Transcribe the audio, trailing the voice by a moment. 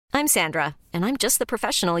I'm Sandra, and I'm just the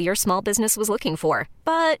professional your small business was looking for.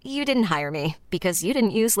 But you didn't hire me because you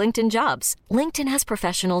didn't use LinkedIn Jobs. LinkedIn has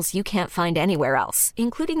professionals you can't find anywhere else,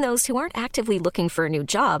 including those who aren't actively looking for a new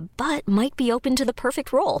job, but might be open to the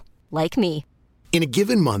perfect role, like me. In a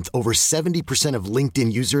given month, over 70% of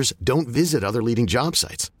LinkedIn users don't visit other leading job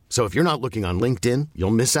sites. So if you're not looking on LinkedIn,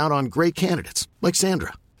 you'll miss out on great candidates like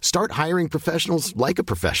Sandra. Start hiring professionals like a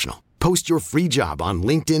professional. Post your free job on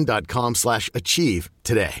linkedin.com/achieve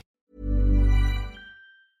today.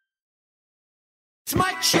 It's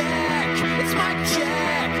Mike Check. It's Mike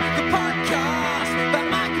Check. The podcast by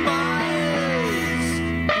Mike Myers.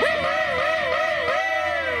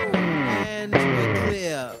 And we're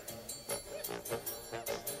clear.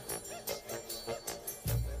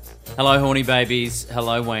 Hello, horny babies.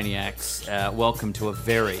 Hello, Waniacs. Welcome to a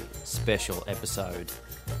very special episode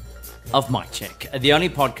of Mike Check, the only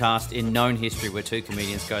podcast in known history where two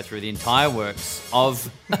comedians go through the entire works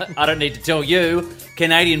of, I don't need to tell you,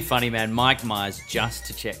 Canadian funny man Mike Myers just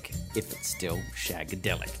to check if it's still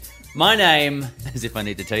shagadelic. My name, as if I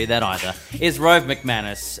need to tell you that either, is Rove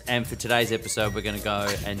McManus, and for today's episode we're going to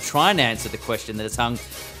go and try and answer the question that has hung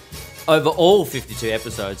over all 52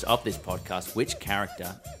 episodes of this podcast: which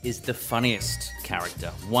character is the funniest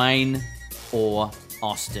character, Wayne or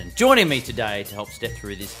Austin? Joining me today to help step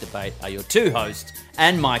through this debate are your two hosts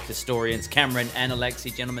and Mike historians, Cameron and Alexi.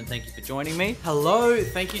 Gentlemen, thank you for joining me. Hello,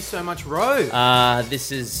 thank you so much, Ro.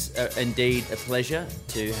 This is indeed a pleasure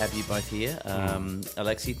to have you both here.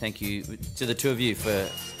 Alexi, thank you to the two of you for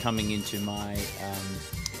coming into my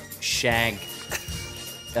shag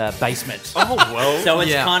basement. Oh, well. So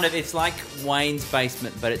it's kind of, it's like Wayne's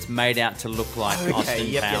basement, but it's made out to look like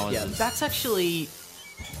Austin Powers. That's actually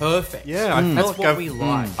perfect. Yeah, I feel that's like what we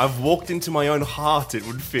like. I've walked into my own heart, it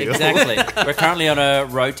would feel. Exactly. We're currently on a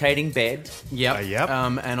rotating bed. Yep. Yep.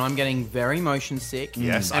 And I'm getting very motion sick.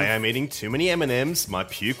 Yes, I am eating too many M&Ms. My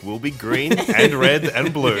puke will be green and red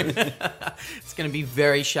and blue. It's going to be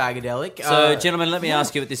very shagadelic. So, gentlemen, let me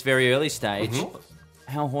ask you at this very early stage,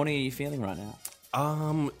 how horny are you feeling right now?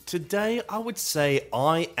 Today I would say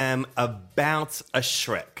I am about a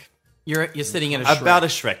Shrek. You're sitting in a Shrek. About a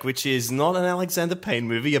Shrek, which is not an Alexander Payne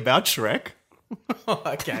movie, about Shrek.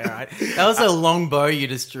 Okay, all right. That was a long bow you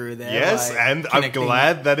just drew there. Yes, and I'm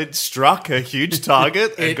glad that it struck a huge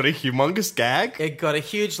target and got a humongous gag. It got a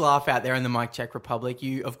huge laugh out there in the Mike Check Republic.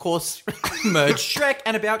 You, of course, merged Shrek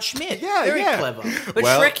and About Schmidt. Yeah, very yeah. clever. But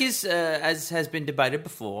Shrek is, as has been debated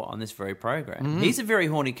before on this very program, he's a very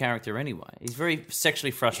horny character anyway. He's very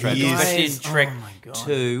sexually frustrated, He is. especially in Shrek Oh my God.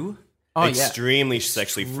 2. Oh, Extremely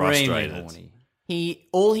sexually Extremely frustrated. horny.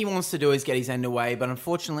 All he wants to do is get his end away, but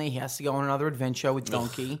unfortunately he has to go on another adventure with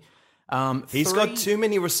Donkey. He's got too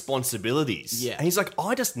many responsibilities. Yeah. And he's like,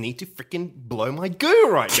 I just need to freaking blow my goo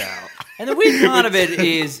right now. And the weird part of it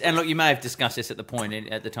is, and look, you may have discussed this at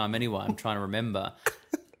the time anyway, I'm trying to remember,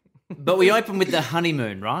 but we open with the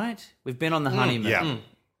honeymoon, right? We've been on the honeymoon. Yeah.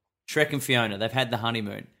 Shrek and Fiona, they've had the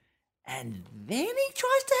honeymoon. And then he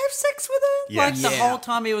tries to have sex with her? Yes. Like the whole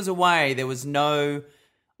time he was away, there was no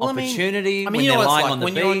opportunity I mean, when you know they're what it's lying like. on the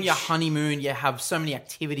When beach. you're on your honeymoon, you have so many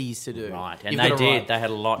activities to do. Right, and You've they gotta did. write- They had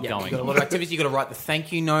a lot Yeah, going. you've got a lot of activities. You've got to write the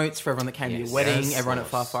thank you notes for everyone that came to your wedding, Yes. everyone at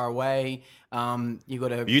Far, Far Away. You've got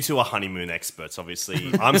to... You two are honeymoon experts,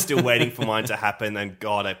 obviously. I'm still waiting for mine to happen, and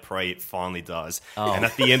God, I pray it finally does. Oh. And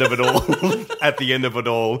at the end of it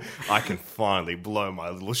all, I can finally blow my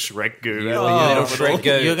little Shrek goo. Your at the end little of it all. Shrek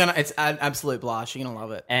goo. You're gonna... It's an absolute blast. You're going to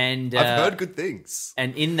love it. And I've heard good things.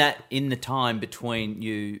 And in the time between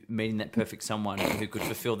you meeting that perfect someone who could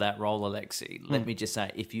fulfill that role, Alexi, let me just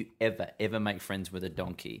say, if you ever make friends with a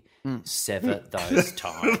donkey, sever those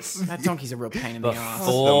ties That donkey's a real pain in the ass.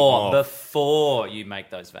 before you make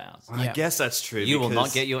those vows. I guess that's true. You will because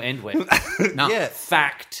not get your end wet. No. Yeah.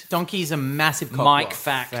 Fact. Donkey's a massive cock Mike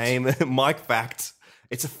block. fact. Mike fact.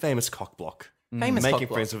 It's a famous cock block. Famous Making cock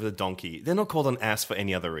block. friends with a donkey. They're not called an ass for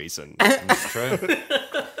any other reason. That's true.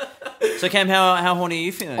 So, Cam, how horny are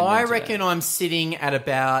you feeling? I today? reckon I'm sitting at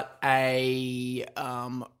about a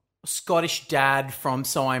Scottish dad from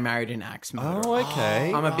So I Married an Axe Murderer. Oh,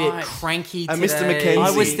 okay. I'm a bit cranky today. Mr. Mackenzie.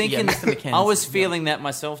 I was Yeah, thinking, Mr. Mackenzie. I was feeling that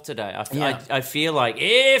myself today. Yeah. I feel like,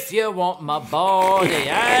 if you want my body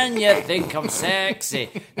and you think I'm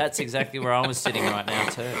sexy, that's exactly where I was sitting right now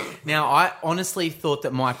too. Now, I honestly thought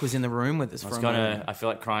that Mike was in the room with us for a moment. I feel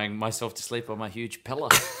like crying myself to sleep on my huge pillow.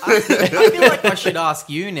 I feel like I should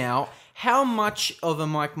ask you now, how much of a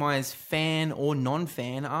Mike Myers fan or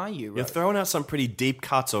non-fan are you? You're throwing out some pretty deep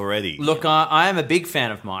cuts already. Look, I am a big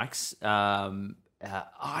fan of Mike's. I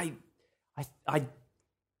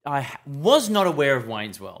was not aware of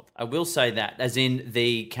Wayne's World. I will say that, as in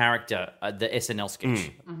the character, the SNL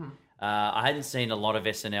sketch. I hadn't seen a lot of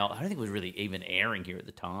SNL. I don't think it was really even airing here at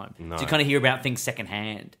the time. No. So you kind of hear about things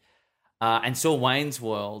secondhand. And saw Wayne's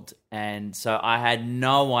World, and so I had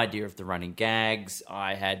no idea of the running gags.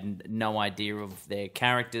 I had no idea of their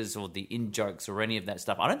characters or the in-jokes or any of that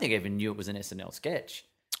stuff. I don't think I even knew it was an SNL sketch.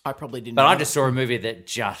 I probably didn't. But know I that. just saw a movie that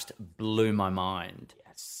just blew my mind.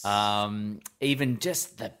 Yes. Even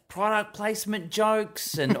just the product placement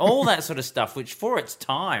jokes and all that sort of stuff, which for its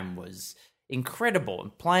time was incredible.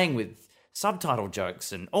 And playing with subtitle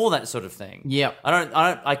jokes and all that sort of thing. Yep.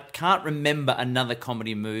 I can't remember another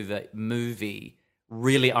comedy movie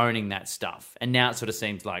really owning that stuff. And now it sort of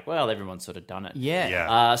seems like, well, everyone's sort of done it. Yeah.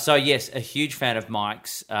 Yeah. So yes, a huge fan of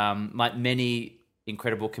Mike's. Like many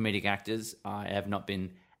incredible comedic actors, I have not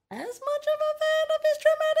been as much of a fan of his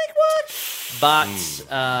dramatic work.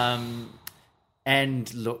 But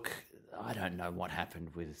and look, I don't know what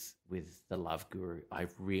happened with The Love Guru. I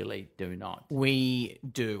really do not. We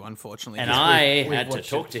do, unfortunately. And Yes, I we've had to watched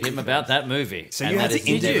talk it. to him about that movie. So And you that had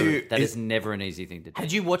to is never- interview- that is never an easy thing to do.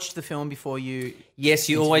 Had you watched the film before you? Yes,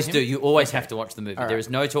 you interview always him? do. You always have to watch the movie. All There right. is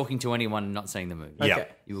no talking to anyone and not seeing the movie. Yeah. Okay.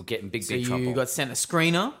 You will get in big So trouble. you got sent a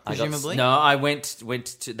screener, I got- presumably. I went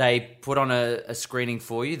to. They put on a screening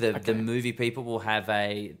for you. The movie people will have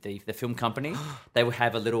the film company. They will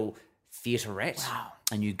have a little theaterette,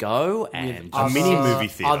 and you go and A mini movie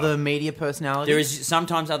theater. Other media personalities. there is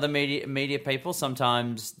sometimes other media people.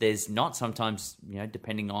 Sometimes there's not. Sometimes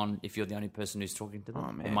depending on if you're the only person who's talking to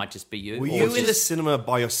them, it might just be you. Were or you in the just- cinema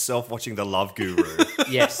by yourself watching The Love Guru?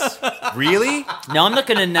 Yes. Really? Now I'm not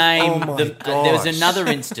going to name Oh my the. There was gosh. another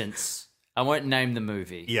instance. I won't name the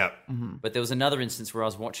movie. Yeah. But there was another instance where I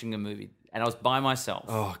was watching a movie and I was by myself.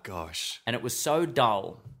 Oh gosh. And it was so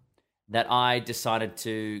dull that I decided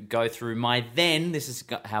to go through my this is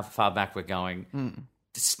how far back we're going,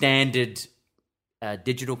 standard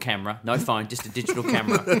digital camera, no phone, just a digital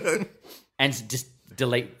camera, and just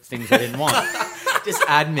delete things I didn't want. just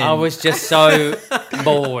admin. I was just so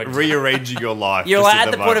bored. Rearranging your life. You're just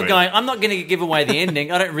at the point of moment. going, I'm not going to give away the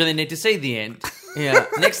ending. I don't really need to see the end. yeah.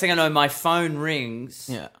 Next thing I know, my phone rings.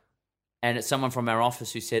 Yeah. And it's someone from our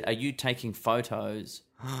office who said, "Are you taking photos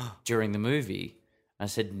during the movie?" I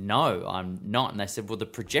said, "No, I'm not." And they said, "Well, the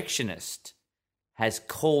projectionist has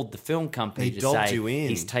called the film company They to dobbed say you in.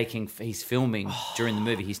 he's filming during the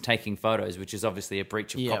movie. He's taking photos, which is obviously a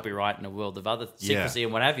breach of Yep. copyright in a world of other Yeah. secrecy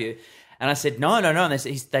and what have you." And I said, no. And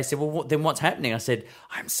they said, well, then what's happening? I said,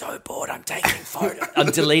 I'm so bored. I'm taking photos.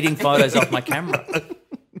 I'm deleting photos off my camera.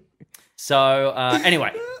 So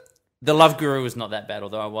anyway, The Love Guru was not that bad,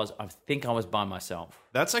 although I think I was by myself.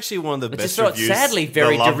 That's actually one of the It's best just reviews. sadly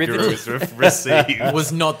very The Love derivative. Gurus have received. It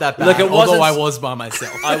was not that bad. Look, it wasn't- although I was by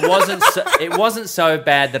myself. It wasn't so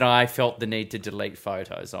bad that I felt the need to delete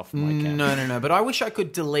photos off my camera. No. But I wish I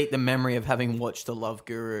could delete the memory of having watched The Love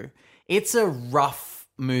Guru. It's a rough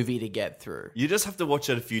movie to get through. You just have to watch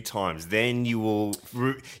it a few times. Then you will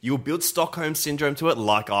build Stockholm syndrome to it,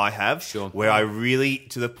 like I have. Sure. Where I really,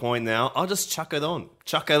 to the point now, I'll just chuck it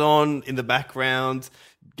on in the background,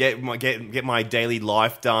 get my daily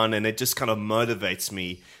life done, and it just kind of motivates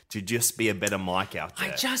me to just be a better Mike out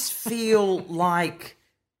there. I just feel like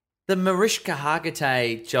the Mariska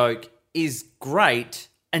Hargitay joke is great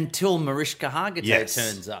until Mariska Hargitay Yes.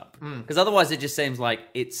 turns up. Because otherwise it just seems like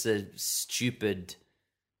it's a stupid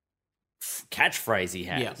catchphrase he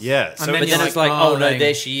has. Yeah. Yeah. And So then But you're then it's like, oh, oh no, they-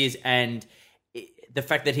 there she is. And the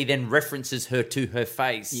fact that he then references her to her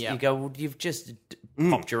face, Yeah. you go, well, you've just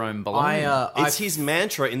popped your own balloon. it's his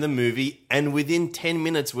mantra in the movie, and within 10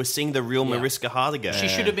 minutes, we're seeing the real Yeah. Mariska Hargitay. She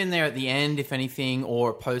should have been there at the end, if anything,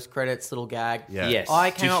 or a post-credits little gag. Yeah. Yes.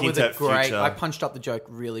 I To came up hint with a at great... future- I punched up the joke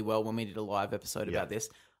really well when we did a live episode about this.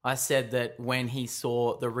 I said that when he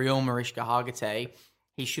saw the real Mariska Hargitay,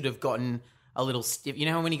 he should have gotten a little stiff... You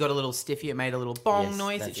know how when he got a little stiffy, it made a little bong Yes,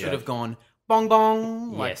 noise? It that's should right. have gone bong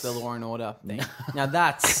bong, like Yes. the Law and Order thing. Now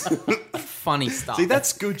that's funny stuff. See,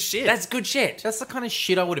 that's good shit. That's good shit. That's the kind of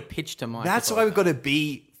shit I would have pitched to Mike. That's if I why was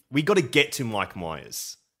we got to get to Mike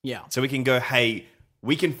Myers. Yeah. So we can go, hey,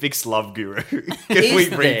 we can fix Love Guru. Can Is we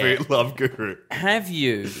there- reboot Love Guru? Have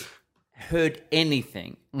you heard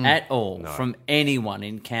anything at all from anyone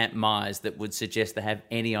in Camp Myers that would suggest they have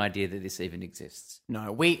any idea that this even exists?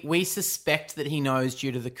 No, we suspect that he knows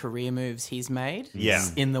due to the career moves he's made. Yeah.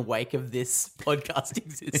 In the wake of this podcast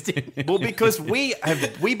existing. Well, because we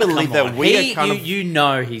believe that we are kind of... You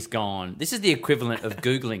know he's gone. This is the equivalent of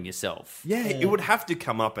Googling yourself. Yeah, it would have to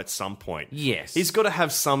come up at some point. Yes. He's got to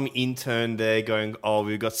have some intern there going, oh,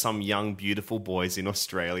 we've got some young, beautiful boys in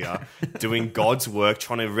Australia doing God's work,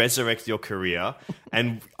 trying to resurrect your career.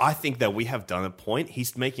 And I think that we have done a point.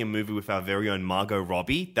 He's making a movie with our very own Margot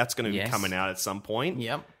Robbie. That's going to Yes. be coming out at some point.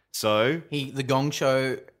 Yep. So The Gong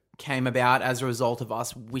Show came about as a result of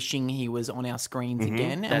us wishing he was on our screens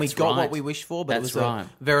again, and we That's got right. what we wished for, but That's it was right.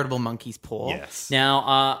 a veritable monkey's paw. yes.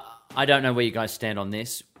 Now, I don't know where you guys stand on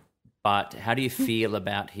this, but how do you feel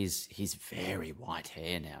about his very white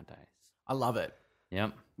hair nowadays? I love it.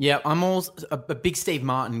 Yep. Yeah, I'm also a big Steve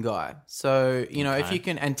Martin guy. So, if you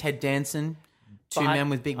can, and Ted Danson, two men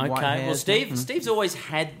with big white hairs. Well, Steve's always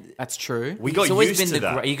had. That's true. We got It's always used been to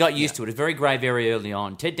that. You got used to it. It's very grey very early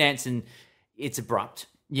on. Ted Danson, it's abrupt.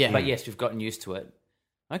 Yeah. But yes, we've gotten used to it.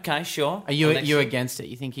 Okay, sure. Are you Well, next you year- against it?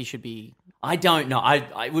 You think he should be... I don't know.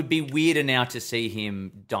 I would be weirder now to see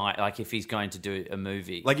him die. Like if he's going to do a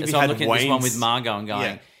movie. Like if he so I'm had looking at this one Wayne's- with Margot and going,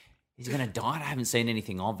 Yeah. he's going to die. I haven't seen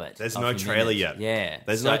anything of it. There's of no him in trailer it. yet. Yeah.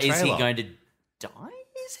 There's so no is he trailer. going to dye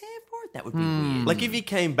his hair for it? That would be weird. Like if he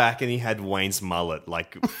came back and he had Wayne's mullet,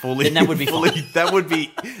 like fully, Then that would be fully, fine. that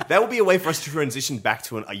would be a way for us to transition back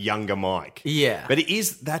to a younger Mike. Yeah. But it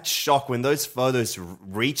is that shock when those photos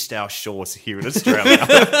reached our shores here in Australia,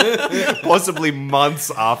 possibly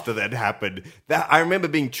months after that happened. That I remember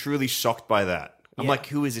being truly shocked by that. I'm like,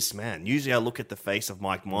 who is this man? Usually I look at the face of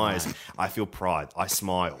Mike Myers, I feel pride, I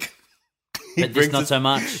smile. He But this brings not us- so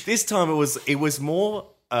much. This time it was more,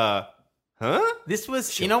 huh? This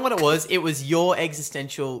was, you know what it was? It was your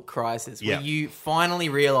existential crisis where Yeah. you finally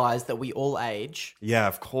realized that we all age Yeah,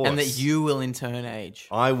 of course. and that you will in turn age.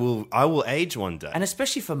 I will age one day. And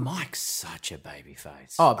especially for Mike, such a baby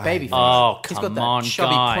face. Oh, baby face. Oh, He's come got that on,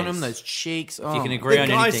 chubby guys. punum, those cheeks. Oh. If you can agree The on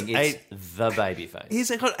guy's anything, it's the baby face. He's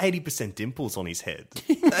got 80% dimples on his head.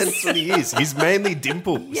 That's what he is. He's mainly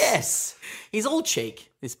dimples. Yes. He's all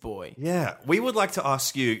cheek, this boy. Yeah. We would like to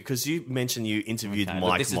ask you, because you mentioned you interviewed Okay, Mike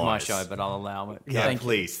look, this is my Myers. show, but I'll allow it. Yeah, Thank you.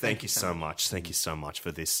 please. Thank you so much. Thank you so much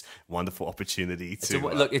for this wonderful opportunity to...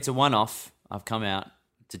 Look, it's a one-off. I've come out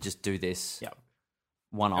to just do this. Yep.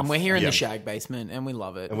 One-off. And we're here in Yeah. the shag basement and we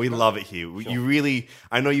love it. and we love it here. You really...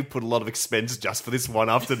 I know you put a lot of expense just for this one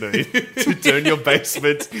afternoon to turn your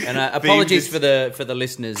basement... And apologies for the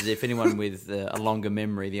listeners. If anyone with a longer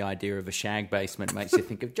memory, the idea of a shag basement makes you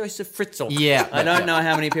think of Joseph Fritzl. Yeah. I don't know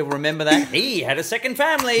how many people remember that. He had a second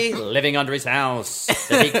family living under his house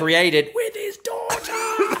that he created with his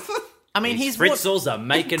daughter. I mean, he's what, Fritzls are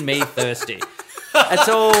making me thirsty. That's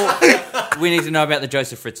all we need to know about the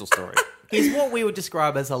Joseph Fritzl story. he's what we would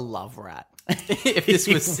describe as a love rat. If this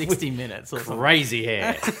was 60 minutes or something. Crazy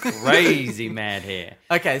hair. Crazy mad hair.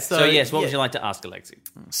 Okay, so... So, yes, what yeah. would you like to ask Alexi?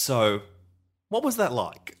 So, what was that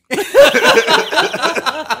like?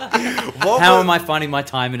 How am I finding my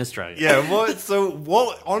time in Australia? Yeah,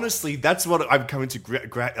 what? Honestly, that's what I'm coming to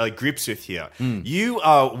grips with here. You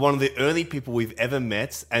are one of the only people we've ever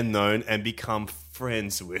met and known and become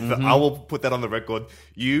friends with. I will put that on the record.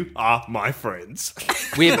 You are my friends.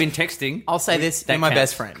 We have been texting. I'll say this, That you're my counts.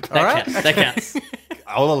 best friend. That All right? counts. That counts.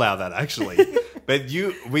 I'll allow that, actually. But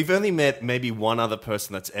we've only met maybe one other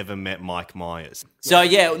person that's ever met Mike Myers. So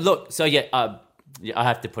yeah, look. So yeah, I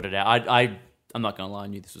have to put it out. I'm not going to lie. I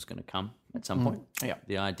knew this was going to come at some point. Yeah.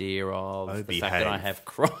 The idea of Oh, the fact that I behave. have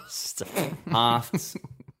crossed paths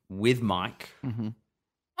with Mike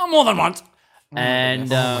more than once,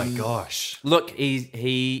 and Oh my gosh. look,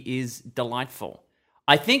 he is delightful.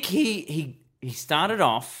 I think he started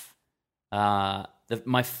off.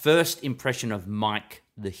 My first impression of Mike,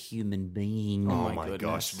 the human being, Oh my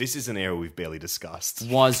gosh. This is an area we've barely discussed.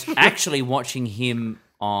 was actually watching him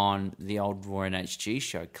on the old Raw NHG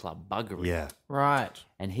show, Club Buggery. Yeah. Right.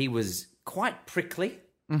 And he was quite prickly,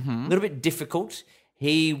 a little bit difficult.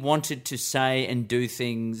 He wanted to say and do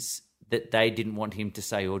things that they didn't want him to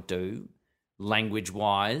say or do,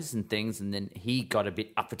 language-wise and things. And then he got a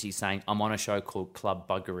bit uppity saying, I'm on a show called Club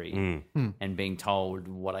Buggery, and being told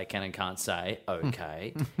what I can and can't say,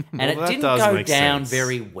 okay. And Well, it that didn't does go make down sense.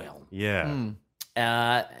 very well. Yeah.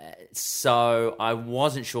 So I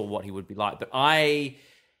wasn't sure what he would be like, but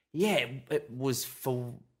it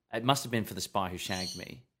must have been for The Spy Who Shagged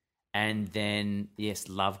Me. And then, yes,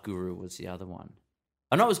 Love Guru was the other one.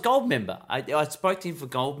 Oh, no, it was Goldmember. I spoke to him for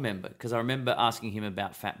Goldmember because I remember asking him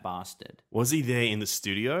about Fat Bastard. Was he there in the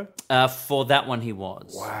studio? For that one, he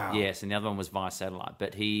was. Wow. Yes, and the other one was via satellite.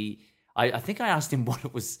 But I think I asked him what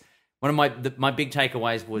it was. One of my big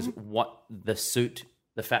takeaways was what the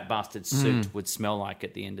Fat Bastard suit would smell like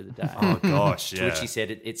at the end of the day. Oh gosh, To yeah. which he said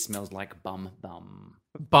it smells like bum.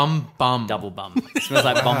 Bum. Double bum. It smells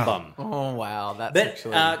like bum. Oh, wow. That's But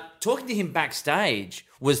actually... talking to him backstage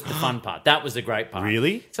was the fun part. That was the great part.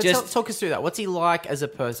 Really? So just- talk us through that. What's he like as a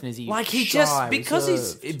person? Is he Like he shy, just, because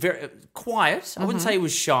reserved? he's very quiet. I wouldn't say he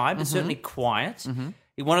was shy, but certainly quiet.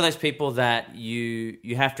 He's one of those people that you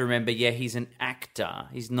have to remember, yeah, he's an actor.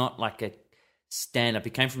 He's not like a stand-up. He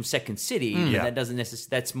came from Second City, but that doesn't necessarily.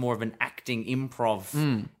 That's more of an acting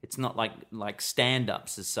improv. It's not like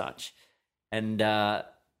stand-ups as such. And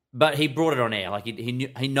but he brought it on air. Like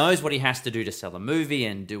he knows what he has to do to sell a movie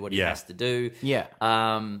and do what he has to do. Yeah.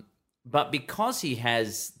 But because he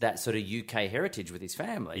has that sort of UK heritage with his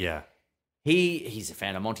family, he's a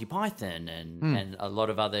fan of Monty Python and a lot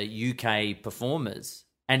of other UK performers.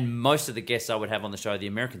 And most of the guests I would have on the show, the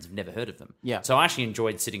Americans have never heard of them. Yeah. So I actually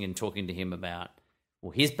enjoyed sitting and talking to him about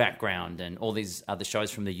his background and all these other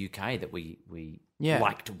shows from the UK that we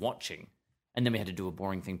liked watching. And then we had to do a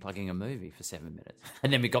boring thing, plugging a movie for 7 minutes.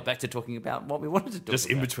 And then we got back to talking about what we wanted to talk Just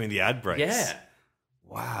about. in between the ad breaks. Yeah.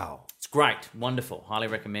 Wow. It's great. Wonderful. Highly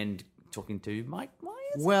recommend talking to Mike Myers.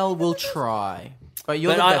 Well, we'll try. But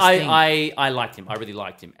you're But the best thing. I liked him. I really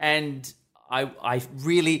liked him. And I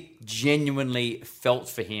really genuinely felt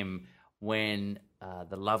for him when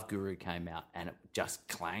The Love Guru came out and it just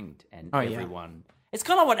clanged and everyone... It's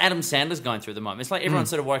kind of what Adam Sandler's going through at the moment. It's like everyone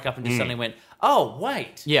sort of woke up and just suddenly went, oh,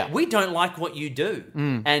 wait, we don't like what you do.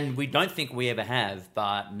 And we don't think we ever have,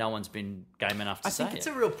 but no one's been game enough to say I think it's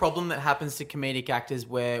it. a real problem that happens to comedic actors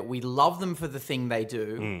where we love them for the thing they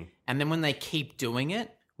do, and then when they keep doing it,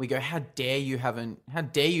 we go, how dare you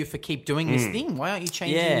for keep doing this thing? Why aren't you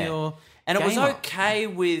changing your And it was game up?" okay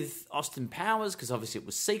with Austin Powers because obviously it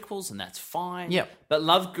was sequels and that's fine. Yep. But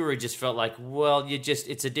Love Guru just felt like, well,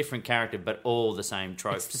 it's a different character, but all the same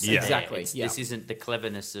tropes. It's the same- exactly, yeah. This isn't the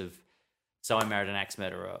cleverness of So I Married an Axe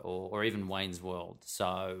Murderer or even Wayne's World.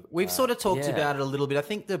 So We've sort of talked about it a little bit. I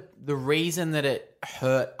think the reason that it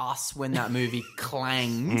hurt us when that movie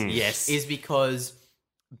clanged Yes. is because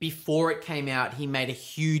before it came out, he made a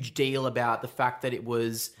huge deal about the fact that it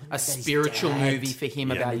was a spiritual movie for him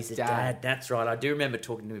about his dad. That's right. I do remember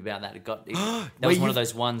talking to him about that. That was one of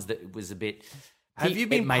those ones that was a bit... Have you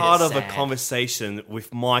been it made part it of a sad. conversation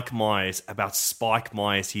with Mike Myers about Spike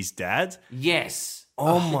Myers, his dad? Yes.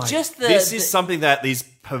 Oh my! This is something that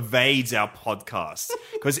pervades our podcast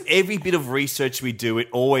because every bit of research we do, it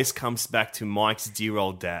always comes back to Mike's dear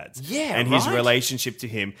old dad, and his right? relationship to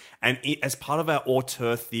him. And as part of our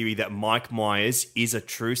auteur theory, that Mike Myers is a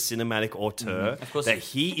true cinematic auteur, Of course that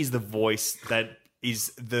he is the voice that is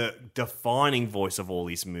the defining voice of all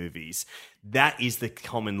these movies. That is the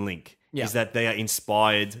common link. Yeah. Is that they are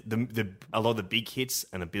inspired, a lot of the big hits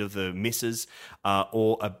and a bit of the misses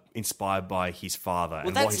all are inspired by his father and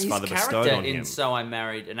what that's his father bestowed character on him. in So I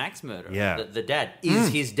Married an Axe Murderer. Yeah. The dad is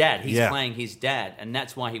his dad. He's Yeah. playing his dad, and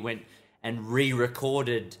that's why he went and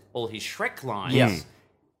re-recorded all his Shrek lines.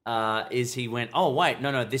 Yeah. Is he went, oh wait,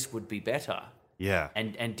 no, this would be better, Yeah.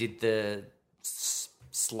 and did the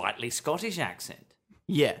slightly Scottish accent,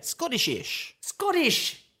 Yeah, Scottish-ish.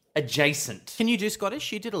 Scottish adjacent. Can you do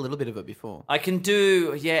Scottish? You did a little bit of it before. I can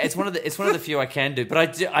do, it's one of the few I can do, but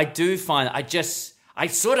I do find I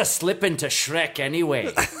sort of slip into Shrek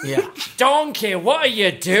anyway. Yeah. Donkey, what are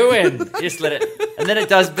you doing? Just let it, and then it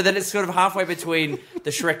does, but then it's sort of halfway between the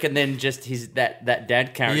Shrek and then just that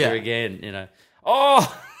dad character Yeah. again. You know,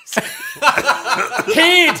 oh,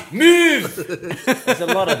 kid, move. There's a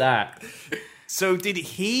lot of that. So did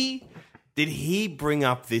he bring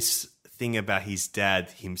up this thing about his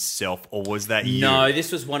dad himself, or was that you? No,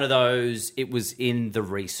 this was one of those. It was in the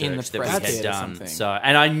research In the that we press had kit or done. something. So,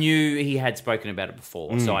 and I knew he had spoken about it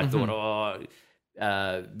before. So I thought,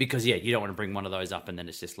 because you don't want to bring one of those up, and then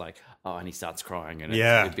it's just like, and he starts crying, and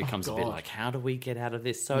it becomes a bit like, how do we get out of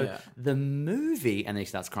this? So the movie, and then he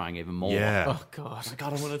starts crying even more. Yeah. Oh, God. I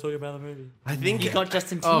don't want to talk about the movie. I think He got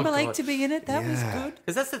Justin Oh, Timberlake God. to be in it. That was good.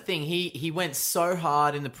 Because that's the thing. He went so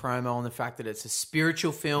hard in the promo on the fact that it's a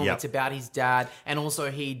spiritual film. Yep. It's about his dad. And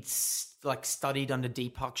also he'd studied under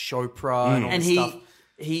Deepak Chopra and all And this stuff.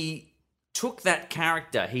 he took that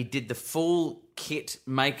character. He did the full kit,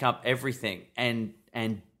 makeup, everything, and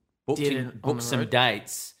booked Did it on booked the some road?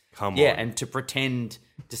 dates. Come yeah, on. and to pretend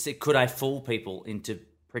to see, could I fool people into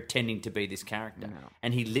pretending to be this character?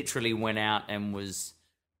 And he literally went out and was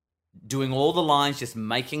doing all the lines, just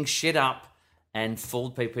making shit up, and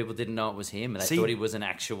fooled people. People didn't know it was him, and they See, thought he was an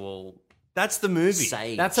actual That's the movie.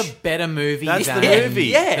 sage. That's a better movie That's the than movie.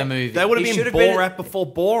 Yeah. the movie. That would have He been should have been- Borat before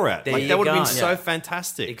Borat. There Like you that would have go. been so Yeah.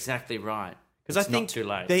 fantastic. exactly right. Because I It's think not too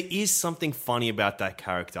late. there is something funny about that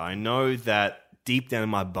character. I know that deep down in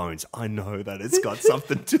my bones, I know that it's got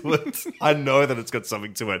something to it. I know that it's got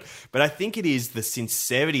something to it. But I think it is the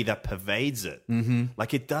sincerity that pervades it. Mm-hmm.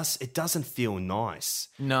 Like it doesn't feel nice.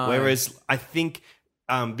 No. Whereas I think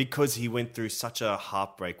because he went through such a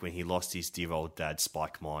heartbreak when he lost his dear old dad,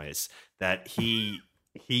 Spike Myers, that he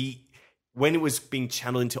when it was being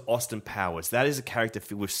channeled into Austin Powers, that is a character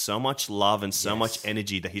filled with so much love and so much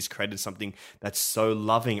energy that he's created something that's so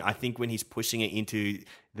loving. I think when he's pushing it into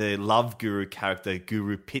the love guru character,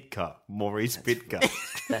 Guru Pitka, Maurice Pitka.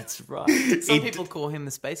 That's right. Some people call him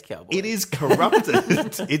the space cowboy. It is corrupted.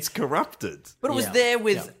 It's corrupted. But it was Yeah. there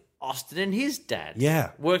with Austin and his dad.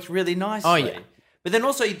 Yeah. Worked really nicely. Oh, yeah. But then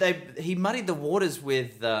also he muddied the waters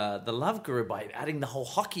with the Love Guru by adding the whole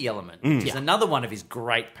hockey element, which is another one of his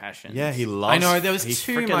great passions. Yeah, he loves. I know there was he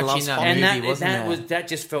too freaking much loves in that hockey. and movie, wasn't there? that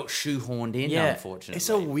just felt shoehorned in, Yeah. unfortunately. It's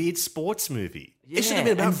a weird sports movie. Yeah. It should have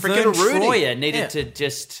been about and freaking Vern Rooney. Troyer needed Yeah. to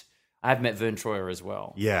just. I've met Vern Troyer as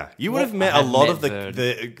well. Yeah, you would have met I a have lot met of the Vern.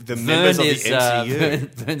 the Vern members of the is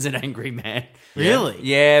MCU. Vern's an angry man. Really?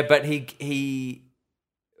 Yeah, but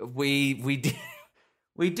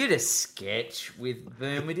we did a sketch with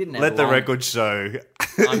Vern. We didn't have Let the long- record show.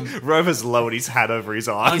 Rover's lowered his hat over his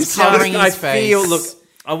I'm eyes. covering I his face. feel. Look,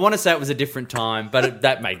 I want to say it was a different time, but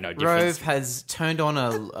that made no difference. Rove has turned on a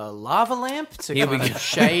lava lamp to Here we kind go. of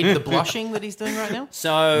shade the blushing that he's doing right now.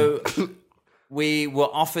 So we were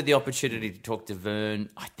offered the opportunity to talk to Vern.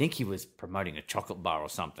 I think he was promoting a chocolate bar or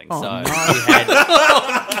something. Oh, so we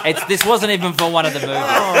had. This wasn't even for one of the movies.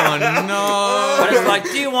 Oh no! But it's like,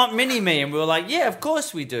 do you want Mini Me? And we were like, yeah, of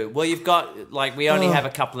course we do. Well, you've got we only have a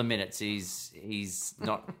couple of minutes. He's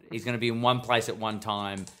going to be in one place at one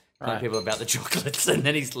time, telling people about the chocolates, and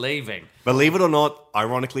then he's leaving. Believe it or not,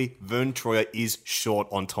 ironically, Vern Troyer is short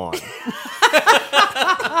on time.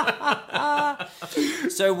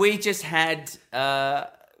 So we just had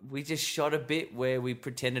we just shot a bit where we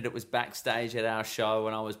pretended it was backstage at our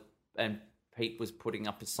show, and Pete was putting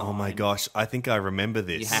up a sign. Oh my gosh, I think I remember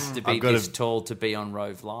this. You have to be I've got this tall to be on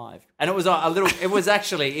Rove Live. And it was a little, it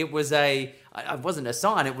wasn't a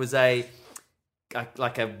sign, it was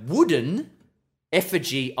like a wooden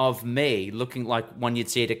effigy of me looking like one you'd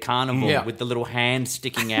see at a carnival Yeah. with the little hand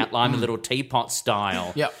sticking out, like a little teapot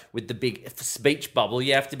style Yep. with the big speech bubble.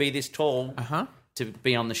 You have to be this tall to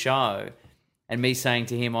be on the show. And me saying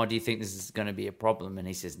to him, oh, do you think this is going to be a problem? And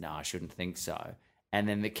he says, no, I shouldn't think so. And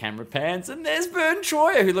then the camera pans, and there's Vern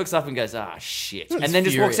Troyer, who looks up and goes, ah, shit. And then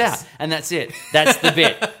just walks furious. out. And that's it. That's the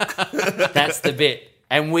bit. That's the bit.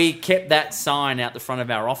 And we kept that sign out the front of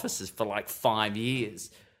our offices for like 5 years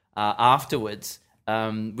afterwards,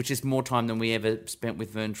 which is more time than we ever spent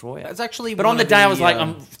with Vern Troyer. That's actually But one on the of day, I the, was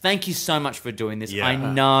like, thank you so much for doing this. Yeah. I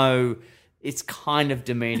know it's kind of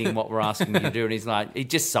demeaning what we're asking you to do. And he's like, he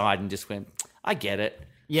just sighed and just went, I get it.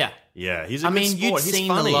 Yeah. Yeah, he's a I good mean, sport. you'd He's seen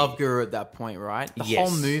funny. The Love Guru at that point, right? The Yes.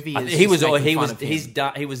 whole movie is he was just making he fun was of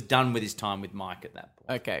him. he was done with his time with Mike at that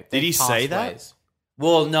point. Okay. Did he they've say passed that? ways.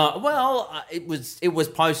 Well, no. Well, it was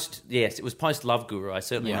post. Yes, it was post Love Guru. I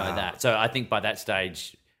certainly know that. So I think by that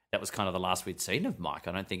stage, that was kind of the last we'd seen of Mike.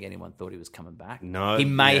 I don't think anyone thought he was coming back. No, he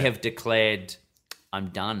may yeah. have declared, "I'm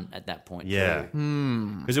done" at that point. Yeah.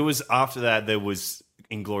 too. Because it was after that there was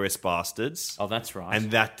Inglourious Bastards. Oh, that's right.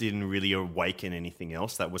 And that didn't really awaken anything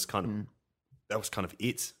else. That was kind of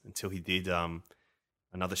it until he did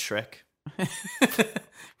another Shrek.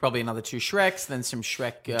 Probably another 2 Shreks, then some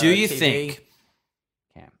Shrek. do you TV. think,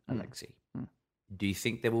 Cam, Alexi, do you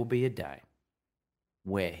think there will be a day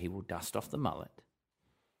where he will dust off the mullet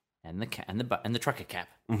and the trucker cap,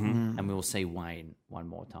 and we will see Wayne one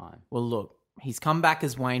more time? Well, look, he's come back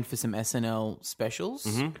as Wayne for some SNL specials.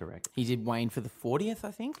 Correct. He did Wayne for the 40th, I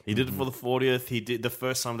think. He did it for the 40th. He did the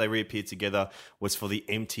first time they reappeared together was for the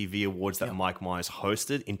MTV Awards that Mike Myers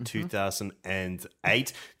hosted in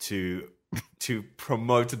 2008 to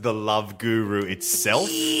promote the Love Guru itself.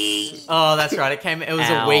 Oh, that's right. It was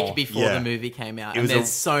Ow. a week before Yeah. the movie came out. It And was there's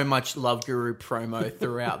so much Love Guru promo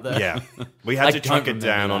throughout the... Yeah, we had I to don't track it remember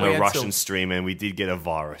down that. on We a had Russian to- stream, and we did get a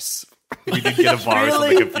virus. We did get a virus on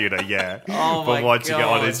Really? the computer, yeah. Oh for my watching it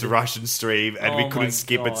on God. its Russian stream, and we Oh my couldn't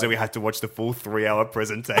skip it, so God. we had to watch the full 3-hour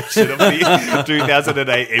presentation of the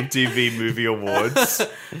 2008 MTV Movie Awards.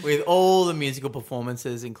 With all the musical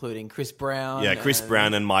performances, including Chris Brown. Yeah, Chris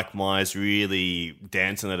Brown and Mike Myers really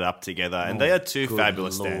dancing it up together, and they are two good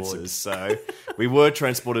fabulous Lord. dancers. So we were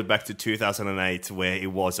transported back to 2008, where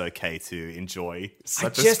it was okay to enjoy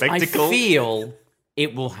such a spectacle. I feel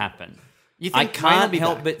it will happen. You I think Wayne will can't be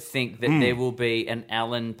help back? but think that there will be an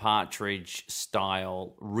Alan Partridge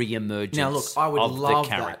style re-emergence Now, look, I would of love the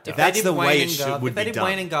that. character. If That's they did the way Wayne it and should- Garth, would if they be did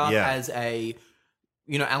Wayne done. and Garth Yeah. as a,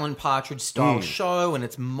 Alan Partridge style show, and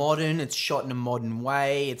it's modern, it's shot in a modern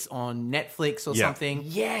way, it's on Netflix or Yeah. something.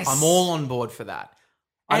 Yes. I'm all on board for that.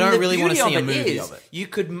 I And don't the really want to beauty see a of it movie is of it. You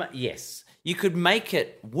could, you could make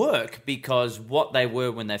it work because what they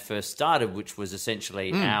were when they first started, which was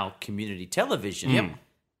essentially our community television.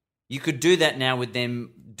 You could do that now with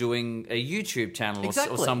them doing a YouTube channel or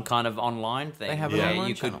Exactly. some kind of online thing. They have an where online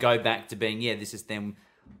you could channel. go back to being, this is them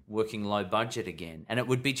working low budget again, and it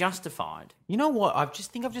would be justified. You know what? I've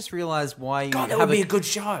just realised why you God, that have would be a good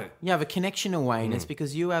show. you have a connection to Wayne. It's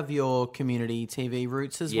because you have your community TV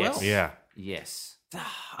roots as Yes. well. Yeah. Yes.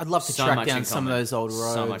 I'd love to So track much down in some of common. those old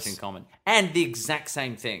roads. So much in common. And the exact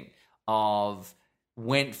same thing of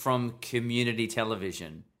went from community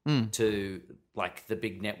television to like the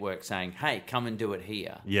big network saying, hey, come and do it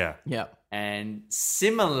here. Yeah. Yeah. And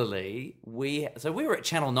similarly, we were at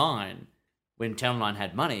Channel 9 when Channel 9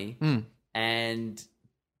 had money, and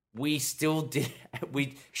we still did.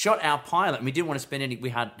 We shot our pilot, and we didn't want to spend any. We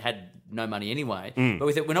had no money anyway, but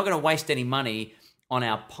we thought we're not going to waste any money on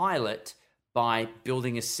our pilot by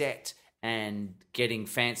building a set and getting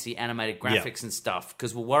fancy animated graphics and stuff,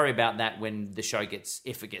 because we'll worry about that when the show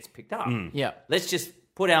if it gets picked up. Yeah. Let's just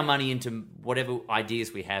put our money into whatever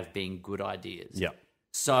ideas we have being good ideas. Yeah.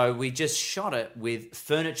 So we just shot it with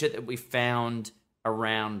furniture that we found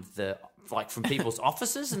around from people's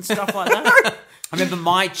offices and stuff like that. I remember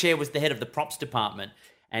my chair was the head of the props department,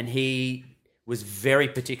 and he was very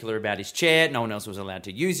particular about his chair. No one else was allowed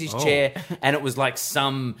to use his chair, and it was like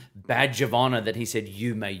some badge of honor that he said,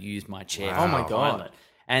 "You may use my chair." Wow. Oh my God. Pilot.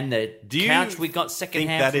 And the Do you couch we got second think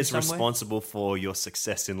hand that from is somewhere. responsible for your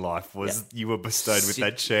success in life? Was you were bestowed with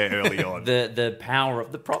that chair early on? the power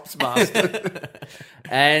of the props master.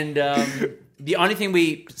 And the only thing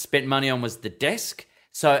we spent money on was the desk.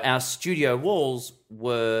 So our studio walls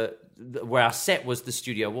where our set was the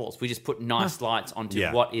studio walls. We just put nice lights onto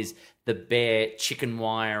Yeah. what is the bare chicken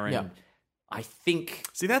wire and Yeah. I think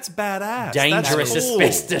See, that's badass. dangerous That's cool.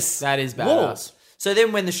 asbestos That is badass. walls. So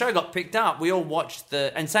then when the show got picked up, we all watched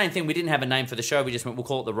and same thing, we didn't have a name for the show. We just went, we'll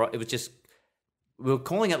call it it was just, we were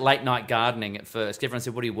calling it Late Night Gardening at first. Everyone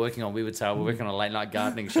said, what are you working on? We would say, we're working on a late night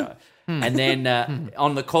gardening show. And then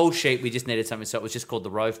on the call sheet, we just needed something. So it was just called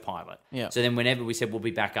the Rove Pilot. Yeah. So then whenever we said, we'll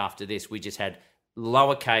be back after this, we just had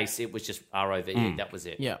lowercase. It was just ROVE. That was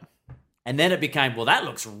it. Yeah. And then it became, well, that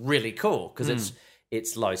looks really cool because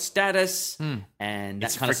it's low status and that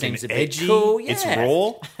It's kind of freaking seems a bit edgy. cool. Yeah. It's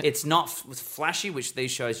raw. It's not flashy, which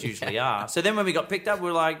these shows usually are. So then when we got picked up, we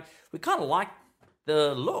were like, we kind of liked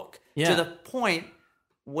the look Yeah. to the point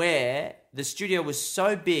where the studio was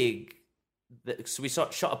so big that so we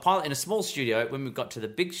shot a pilot in a small studio. When we got to the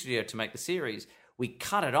big studio to make the series, we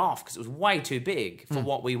cut it off because it was way too big for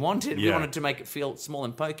what we wanted. We Yeah. wanted to make it feel small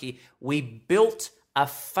and pokey. We built a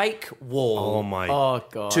fake wall Oh my! Oh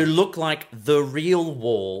God. to look like the real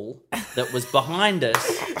wall that was behind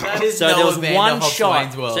us. That is So there was Noah one Vanderhoff's shot.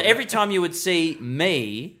 Wayne's World. So every time you would see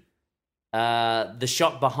me, the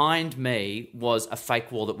shot behind me was a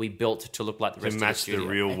fake wall that we built to look like the To rest of the match the studio.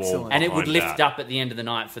 real wall, Excellent. And it would behind lift that. up at the end of the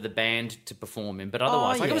night for the band to perform in. But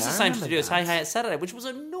otherwise, it was yeah, the I same remember studio as that. Hey Hey It's Saturday, which was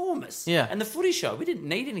enormous. Yeah. And the footy show, we didn't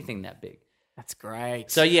need anything that big. That's great.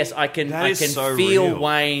 So yes, I can That is so feel real.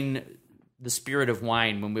 Wayne, the spirit of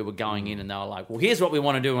Wayne, when we were going in and they were like, well, here's what we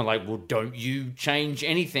want to do. And we're like, well, don't you change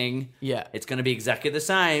anything. Yeah. It's going to be exactly the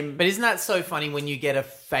same. But isn't that so funny when you get a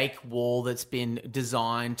fake wall that's been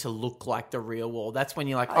designed to look like the real wall? That's when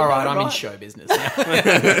you're like, all right, I'm in right. show business now.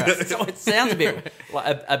 So it sounds a bit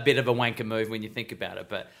like a bit of a wanker move when you think about it.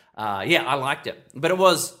 But yeah, I liked it. But it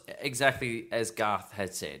was exactly as Garth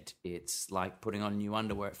had said. It's like putting on new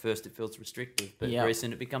underwear. At first it feels restrictive, but Yeah. very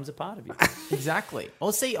soon it becomes a part of you. Exactly.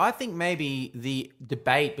 Well, see, I think maybe the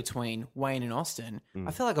debate between Wayne and Austin,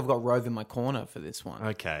 I feel like I've got Rove in my corner for this one.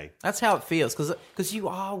 Okay. That's how it feels, because you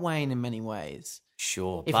are Wayne in many ways.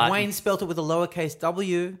 Sure. If but, Wayne spelt it with a lowercase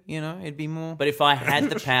w, it'd be more... But if I had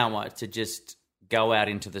the power to just go out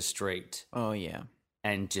into the street Oh, yeah.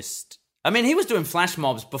 and just... I mean, he was doing flash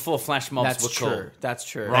mobs before flash mobs That's were true. cool. That's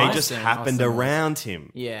true. They just Austin happened was. around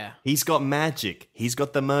him. Yeah. He's got magic. He's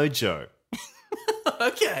got the mojo.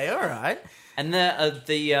 Okay, all right. And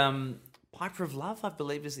the Piper of Love, I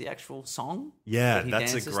believe, is the actual song. Yeah, that he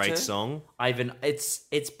that's a dances great to. song.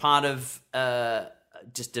 It's part of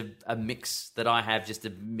just a mix that I have, just a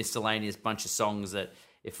miscellaneous bunch of songs that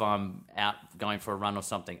if I'm out going for a run or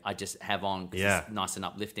something, I just have on because Yeah. it's nice and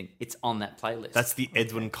uplifting. It's on that playlist. That's the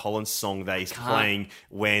Edwin Collins song that he's playing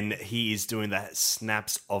when he is doing that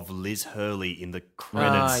snaps of Liz Hurley in the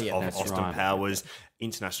credits yeah, of that's Austin right. Powers,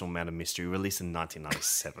 International Man of Mystery, released in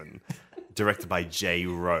 1997. directed by Jay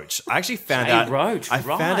Roach. I actually found Jay out. Roach, I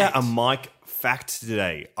found out a right. Mike fact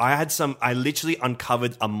today. I literally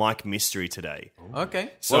uncovered a Mike mystery today.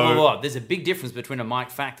 Okay. So, Whoa. There's a big difference between a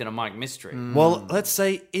Mike fact and a Mike mystery. well, let's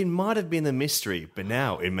say it might have been a mystery, but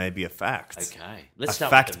now it may be a fact. Okay. Let's A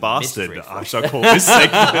start fact with the bastard, mystery I first. shall call this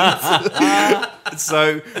segment.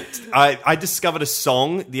 So, I discovered a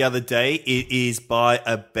song the other day. It is by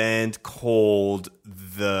a band called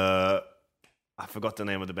I forgot the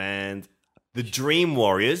name of the band. The Dream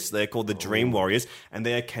Warriors. They're called the Dream Warriors, and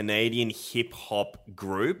they're a Canadian hip hop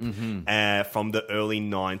group from the early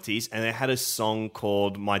 90s. And they had a song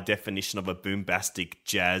called My Definition of a Boombastic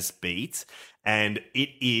Jazz Beat. And it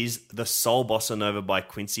is the Soul Bossa Nova by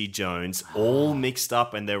Quincy Jones, all mixed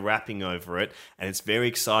up, and they're rapping over it. And it's very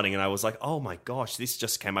exciting. And I was like, oh my gosh, this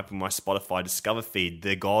just came up in my Spotify Discover feed.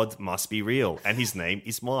 The God must be real. And his name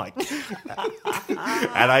is Mike. and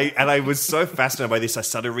I was so fascinated by this. I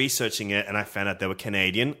started researching it, and I found out they were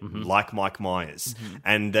Canadian, like Mike Myers.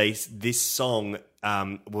 And this song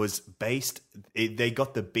was based, they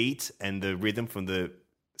got the beat and the rhythm from the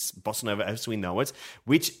Bossa Nova as we know it,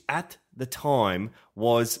 which at the time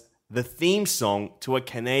was the theme song to a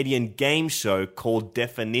Canadian game show called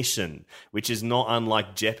Definition, which is not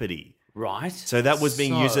unlike Jeopardy. Right. So that was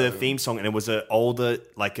being used as a theme song, and it was an older,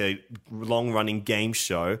 like a long-running game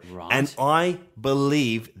show. Right. And I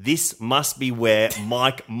believe this must be where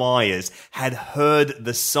Mike Myers had heard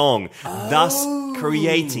the song, thus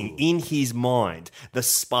creating in his mind the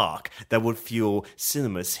spark that would fuel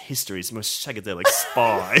cinema's history's most psychedelic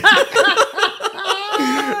spy.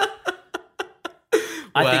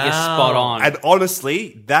 I think you're spot on. And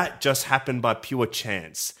honestly, that just happened by pure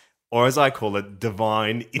chance. Or as I call it,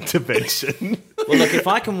 divine intervention. Well, look, if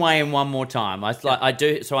I can weigh in one more time, I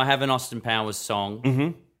do. So I have an Austin Powers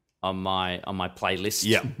song on my playlist.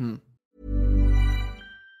 Yeah.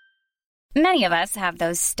 Many of us have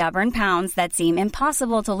those stubborn pounds that seem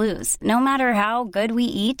impossible to lose, no matter how good we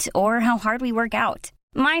eat or how hard we work out.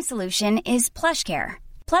 My solution is PlushCare.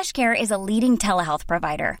 PlushCare is a leading telehealth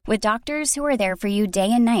provider with doctors who are there for you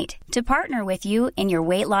day and night to partner with you in your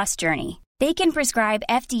weight loss journey. They can prescribe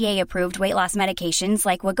FDA-approved weight loss medications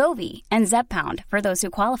like Wegovy and Zepbound for those who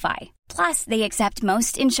qualify. Plus, they accept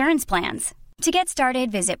most insurance plans. To get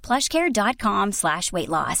started, visit plushcare.com/weight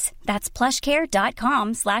loss. That's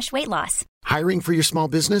plushcare.com/weight loss. Hiring for your small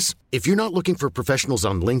business? If you're not looking for professionals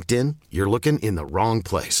on LinkedIn, you're looking in the wrong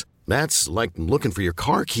place. That's like looking for your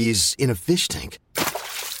car keys in a fish tank.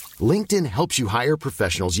 LinkedIn helps you hire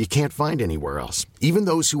professionals you can't find anywhere else, even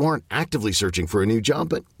those who aren't actively searching for a new job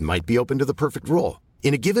but might be open to the perfect role.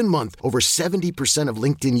 In a given month, over 70% of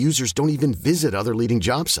LinkedIn users don't even visit other leading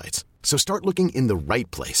job sites. So start looking in the right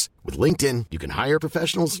place. With LinkedIn, you can hire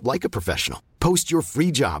professionals like a professional. Post your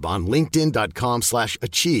free job on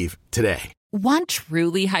linkedin.com/achieve today. Want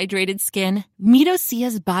truly hydrated skin? Meet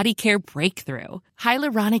Osea's Body Care Breakthrough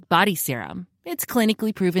Hyaluronic Body Serum. It's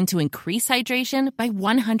clinically proven to increase hydration by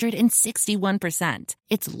 161%.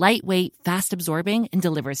 It's lightweight, fast-absorbing, and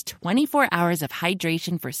delivers 24 hours of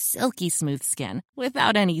hydration for silky smooth skin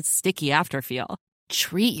without any sticky afterfeel.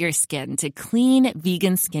 Treat your skin to clean,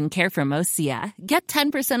 vegan skincare from Osea. Get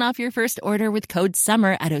 10% off your first order with code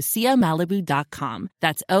SUMMER at OseaMalibu.com.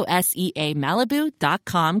 That's OSEA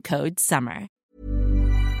Malibu.com, code SUMMER.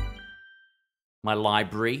 My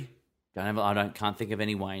library. Can't think of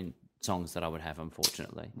any Wayne songs that I would have,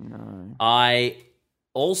 unfortunately. No. I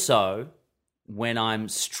also, when I'm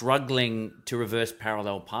struggling to reverse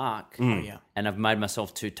parallel park Yeah. and I've made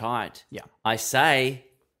myself too tight, Yeah. I say,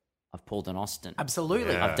 I've pulled an Austin.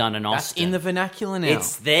 Absolutely. Yeah. I've done an That's Austin. in the vernacular now.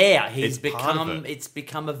 It's there. It's part of it. It's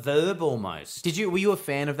become a verb almost. Were you a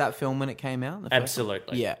fan of that film when it came out? The first one?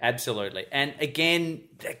 Absolutely. Yeah. Absolutely. And again,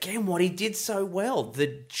 what he did so well,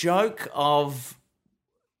 the joke of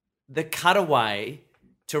the cutaway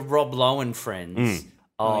to Rob Lowe and Friends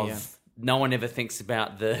of yeah. no one ever thinks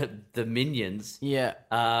about the Minions Yeah.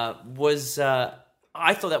 was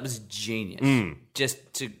I thought that was genius.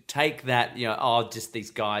 Just to take that, just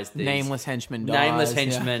these guys, these Nameless henchmen dies, nameless yeah.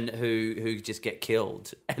 henchmen who just get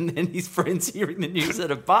killed, and then his friends hearing the news at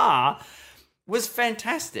a bar was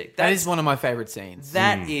fantastic. That is one of my favorite scenes.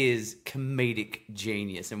 That is comedic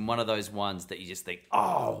genius, and one of those ones that you just think,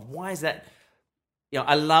 oh, why is that?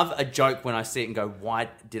 I love a joke when I see it and go, why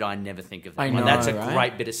did I never think of that? I know, That's a right?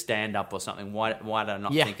 great bit of stand-up or something. Why did I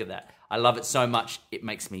not think of that? I love it so much, it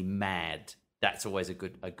makes me mad. That's always a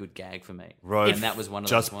good gag for me. Right. And that was one of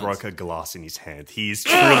just those ones. broke a glass in his hand. He is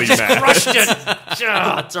truly mad. Crushed it.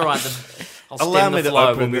 It's all right. I'll Allow stem me the to flow.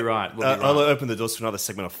 open. We'll be right. I'll open the doors to another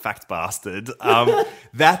segment of Fact Bastard.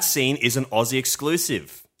 That scene is an Aussie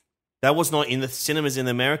exclusive. That was not in the cinemas in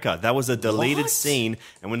America. That was a deleted scene.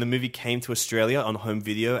 And when the movie came to Australia on home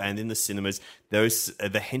video and in the cinemas, those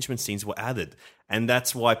the henchman scenes were added. And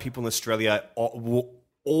that's why people in Australia will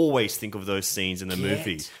always think of those scenes in the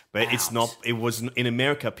movie. But it's not. It was in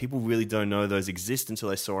America. People really don't know those exist until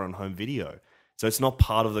they saw it on home video. So it's not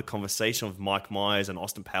part of the conversation of Mike Myers and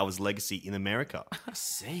Austin Powers' legacy in America. I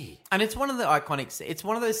see. And it's one of the iconic. It's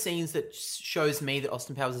one of those scenes that shows me that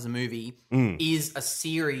Austin Powers as a movie is a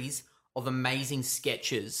series of amazing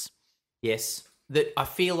sketches. Yes. That I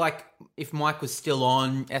feel like if Mike was still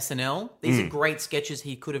on SNL, these are great sketches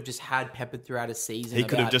he could have just had peppered throughout a season. He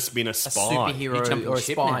could have about just been a a spy. superhero or a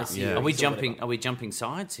ship spy. now. series Are we or jumping? whatever. Are we jumping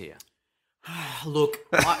sides here? Look,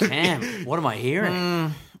 Cam, what am I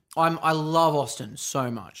hearing? I love Austin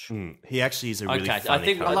so much. He actually is a really Okay, funny I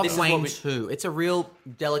think- I character. love this is what Wayne we- too. It's a real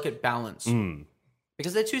delicate balance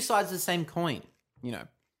because they're two sides of the same coin. You know,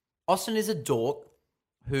 Austin is a dork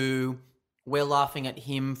who we're laughing at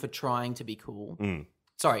him for trying to be cool.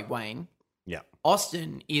 Sorry, Wayne. Yeah.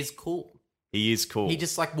 Austin is cool. He is cool. He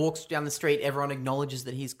just like walks down the street. Everyone acknowledges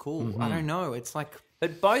that he's cool. I don't know. It's like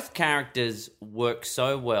But both characters work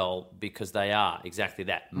so well because they are exactly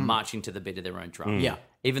that, marching to the beat of their own drum. Yeah.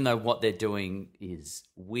 Even though what they're doing is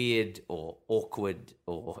weird or awkward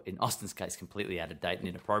or, in Austin's case, completely out of date and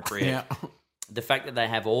inappropriate, yeah. the fact that they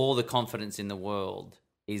have all the confidence in the world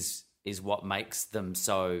is what makes them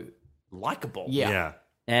so likable. Yeah.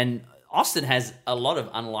 And Austin has a lot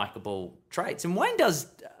of unlikable traits. And Wayne does,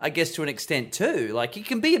 I guess, to an extent too. Like, he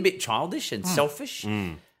can be a bit childish and selfish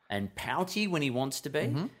and pouty when he wants to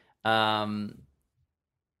be.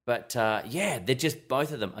 But they're just,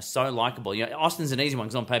 both of them are so likable. You know, Austin's an easy one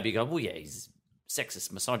because on paper you go, well, yeah, he's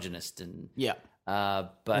sexist, misogynist. And Yeah.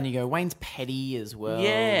 but And you go, Wayne's petty as well.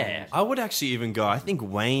 yeah. I would actually even go, I think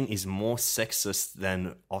Wayne is more sexist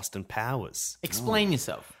than Austin Powers. Explain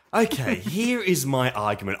yourself. Okay, here is my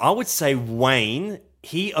argument. I would say Wayne,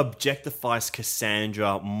 he objectifies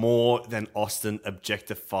Cassandra more than Austin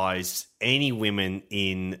objectifies any women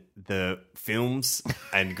in the films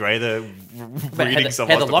and greater But readings of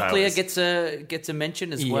Heather Austin Locklear Powers. gets a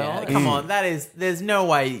mention as Yeah, well. come on. There's no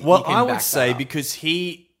way. you Well, can I back would that say up. because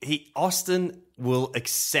Austin will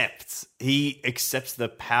accepts the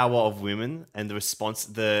power of women and the response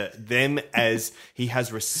them as he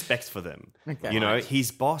has respect for them. Okay. You know, his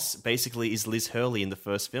boss basically is Liz Hurley in the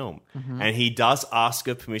first film, Mm-hmm. and he does ask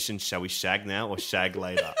her permission. Shall we shag now or shag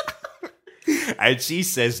later? And she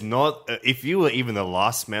says, "Not if you were even the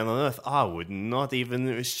last man on earth, I would not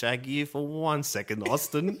even shag you for 1 second,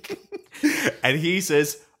 Austin." And he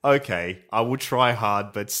says, "Okay, I will try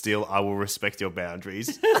hard, but still, I will respect your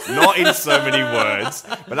boundaries." Not in so many words,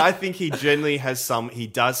 but I think he generally he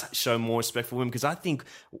does show more respect for women because I think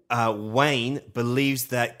Wayne believes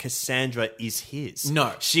that Cassandra is his.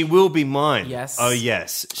 No. She will be mine. Yes. Oh,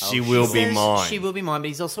 yes. She will be Says mine. She will be mine, but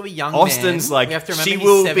he's also a young Austin's man. like, we have to remember she he's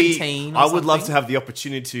will 17 be. or I would love something. to have the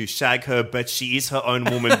opportunity to shag her, but she is her own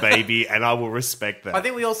woman, baby, and I will respect that. I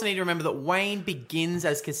think we also need to remember that Wayne begins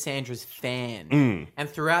as Cassandra's fan. Mm. And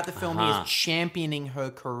throughout the film, he is championing her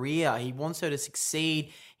career. He wants her to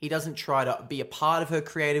succeed. He doesn't try to be a part of her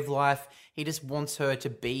creative life. He just wants her to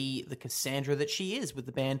be the Cassandra that she is with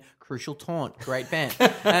the band Crucial Taunt. Great band.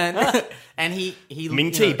 and he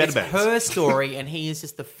Ming T, better it's bands. her story, and he is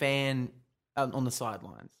just the fan on the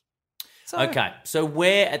sidelines. So, Okay, so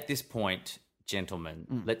where at this point,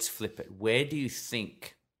 gentlemen, let's flip it. Where do you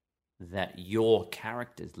think that your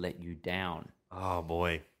characters let you down? oh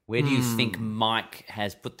boy. Where do you think Mike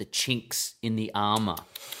has put the chinks in the armor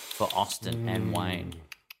for Austin and Wayne?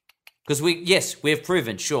 Because we have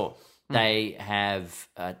proven, sure, they have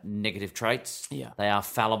negative traits. Yeah. They are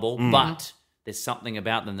fallible, but there's something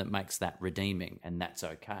about them that makes that redeeming, and that's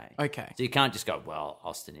okay. Okay. So you can't just go, well,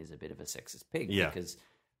 Austin is a bit of a sexist pig, Yeah. because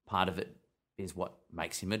part of it is what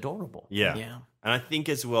makes him adorable. Yeah. Yeah. And I think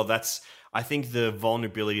as well, I think the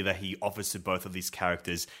vulnerability that he offers to both of these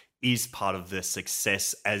characters is part of the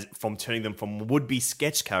success as from turning them from would-be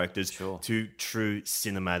sketch characters to true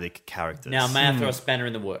cinematic characters. Now, may I throw a spanner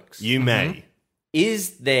in the works? You may.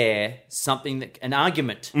 Is there something an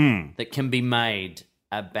argument that can be made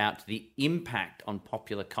about the impact on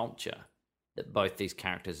popular culture that both these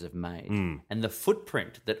characters have made and the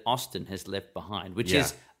footprint that Austin has left behind, which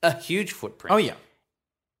is a huge footprint? Oh, yeah.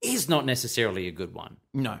 Is not necessarily a good one.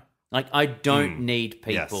 No. Like, I don't need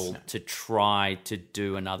people Yes. to try to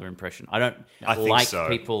do another impression. I don't I think like so.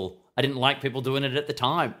 people. I didn't like people doing it at the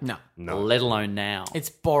time. No. Let alone now. It's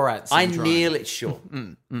Borat I syndrome. nearly sure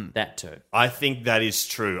that too. I think that is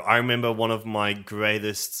true. I remember one of my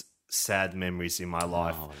greatest sad memories in my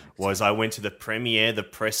life was I went to the premiere, the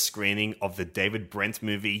press screening of the David Brent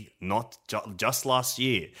movie, not just last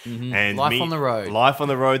year. And Life on the Road. Life on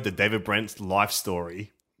the Road, the David Brent life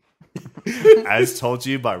story, as told to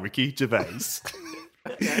you by Ricky Gervais.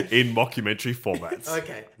 In mockumentary formats.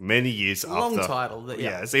 Okay. Many years Long after. title.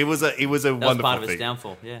 Yes, it was a That was wonderful part of thing. its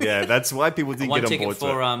downfall. Yeah. Yeah, that's why people didn't One get on ticket board for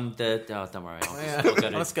to it. don't worry.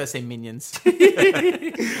 Let's go see Minions.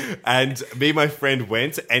 And me and my friend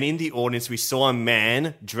went, and in the audience we saw a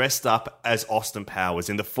man dressed up as Austin Powers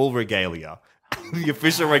in the full regalia. The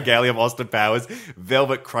official regalia of Austin Powers,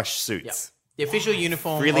 velvet crush suits. The official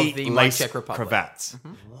uniform Really of the My lace Czech Republic. cravats.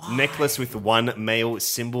 Necklace with one male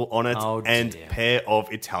symbol on it, Oh, and dear. pair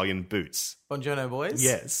of Italian boots. Buongiorno, boys.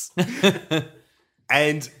 Yes.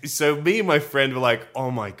 And so me and my friend were like,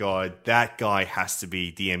 oh my God, that guy has to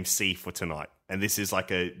be the MC for tonight. And this is like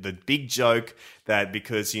the big joke that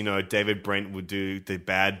because, you know, David Brent would do the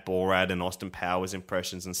bad Borat and Austin Powers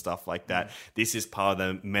impressions and stuff like that. This is part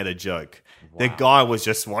of the meta joke. The guy was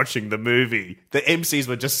just watching the movie. The MCs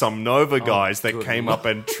were just some Nova guys that came up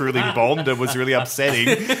and truly bombed. It was really upsetting.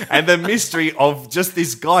 And the mystery of just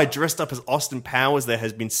this guy dressed up as Austin Powers there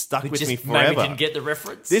has been stuck with me Maybe forever. didn't get the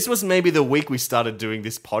reference. This was maybe the week we started doing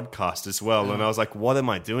this podcast as well. And I was like, what am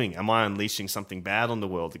I doing? Am I unleashing something bad on the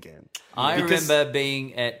world again? I Because- remember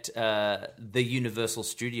being at the Universal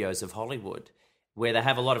Studios of Hollywood, where they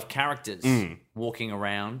have a lot of characters walking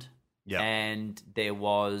around. Yeah. And there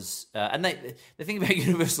was, the thing about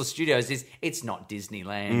Universal Studios is it's not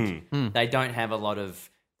Disneyland. They don't have a lot of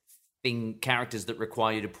characters that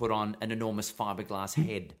require you to put on an enormous fiberglass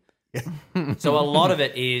head. So a lot of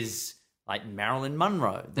it is like Marilyn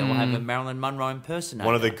Monroe. They will have a Marilyn Monroe impersonator.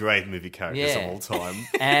 One of the great movie characters Yeah. of all time.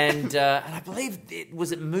 and I believe it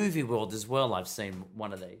was at Movie World as well. I've seen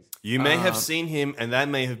one of these. You may have seen him, and that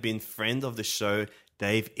may have been friend of the show,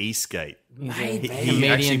 Dave Eastgate. Maybe.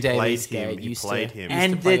 Comedian actually Dave played Eastgate him. He used to- played him. used to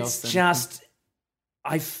And play it's Austin. just,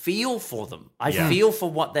 I feel for them. I Yeah. feel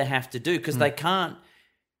for what they have to do because they can't.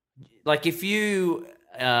 Like if you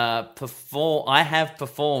perform, I have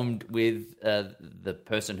performed with the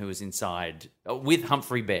person who was inside with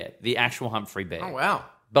Humphrey Bear, the actual Humphrey Bear. Oh, wow.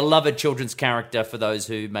 Beloved children's character for those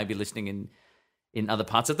who may be listening in other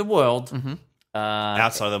parts of the world.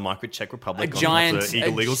 Outside of the micro Czech Republic a on giant- the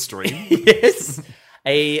Eagle Eagle Stream. Yes.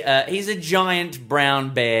 He's a giant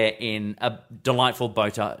brown bear in a delightful bow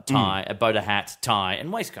tie, a bow hat, tie,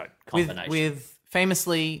 and waistcoat combination. With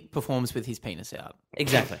famously performs with his penis out.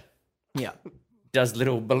 Exactly. Yeah. Does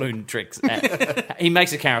little balloon tricks. He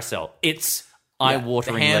makes a carousel. It's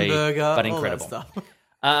eye-wateringly, the hamburger, but all that incredible.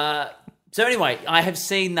 stuff. So anyway, I have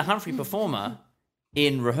seen the Humphrey performer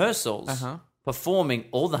in rehearsals performing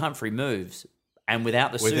all the Humphrey moves, and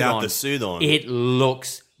without the suit Without on. the suit on. It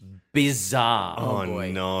looks bizarre. Oh,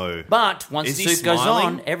 boy. no. But once Is the he suit goes smiling?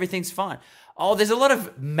 on, everything's fine. Oh, there's a lot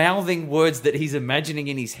of mouthing words that he's imagining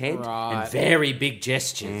in his head Right. and very big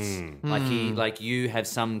gestures, like you have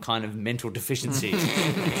some kind of mental deficiency.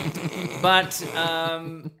 But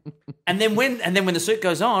and then when the suit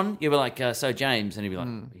goes on, you were like, so James, and he'd be like,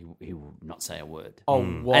 he will not say a word. Oh,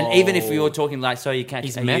 whoa. And even if you were talking like, so you catch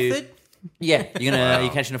His are you- method? yeah, you're gonna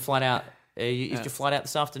you catching a flight out? Is your flight out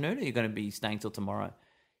this afternoon, or are you going to be staying till tomorrow?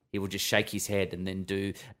 He will just shake his head and then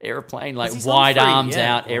do aeroplane, like he's wide Humphrey, arms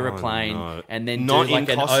yeah. out aeroplane, no. and then Not do like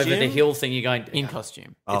in an over the costume? hill thing. You're going In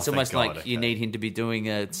costume. Oh, It's thank almost God, like you okay. need him to be doing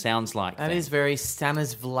a sounds like. That thing. is very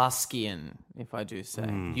Stanislavskian, if I do say.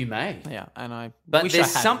 You may, Yeah, and I but wish there's I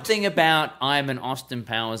hadn't. something about I'm an Austin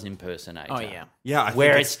Powers impersonator. Oh, yeah. Yeah, I think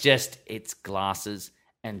where it's- it's just it's glasses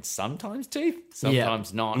and sometimes teeth,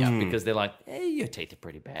 sometimes not, because they're like, your teeth are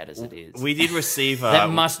pretty bad as it is. we did receive...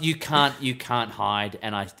 That you can't hide,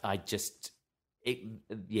 and I just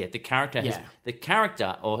the character has Yeah. the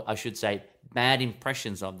character, or I should say, bad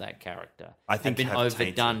impressions of that character I think have been have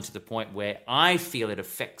overdone tainted. to the point where I feel it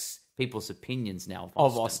affects people's opinions now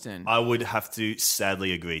Of Austin. I would have to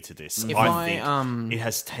sadly agree to this. If I I, think it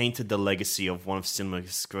has tainted the legacy of one of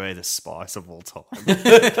cinema's greatest spies of all time.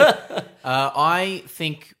 I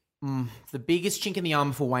think the biggest chink in the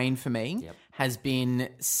armor for Wayne for me has been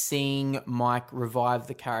seeing Mike revive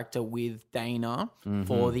the character with Dana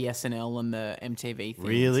for the SNL and the MTV things.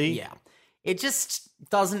 Really? Yeah. It just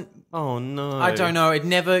doesn't... Oh, no. I don't know. It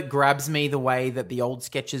never grabs me the way that the old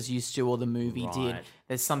sketches used to or the movie did. Right.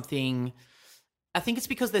 There's something... I think it's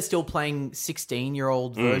because they're still playing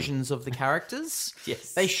 16-year-old versions of the characters.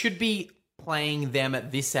 Yes. They should be playing them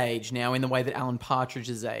at this age now in the way that Alan Partridge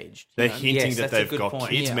is aged. They're you know? hinting Yes, that that's a they've good got point.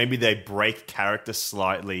 kids. Yeah. Maybe they break character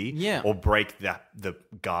slightly, Yeah. or break the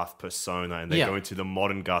Garth persona, and they Yeah. go into the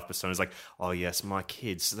modern Garth persona. It's like, oh yes, my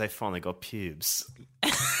kids, they finally got pubes.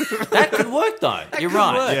 That could work though. You're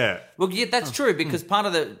right. work. Yeah. Well, yeah, that's true because part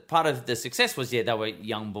of the success was they were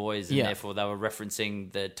young boys and Yeah. therefore they were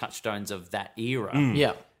referencing the touchstones of that era.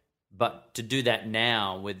 Yeah. But to do that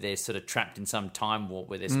now, where they're sort of trapped in some time warp,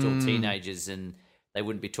 where they're still teenagers and they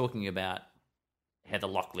wouldn't be talking about Heather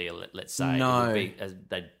Locklear, let's say. No. It would be,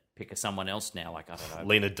 they'd pick someone else now, like I don't know.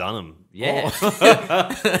 Lena Dunham. Yeah,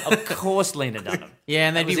 of course, Lena Dunham. Yeah,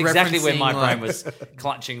 and they'd That was be exactly where referencing, my brain like- was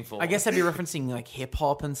clutching for. I guess they'd be referencing like hip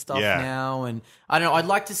hop and stuff Yeah. now, and I don't know. I'd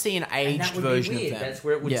like to see an And aged that would version be weird. of them. That's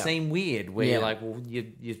where it would Yeah. seem weird, where Yeah. you're like, well,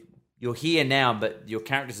 you're here now, but your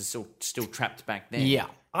characters are still trapped back then. Yeah,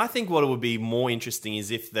 I think what would be more interesting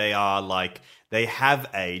is if they are like they have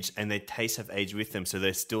aged and their tastes have aged with them. So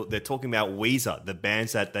they're talking about Weezer, the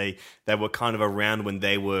bands that they were kind of around when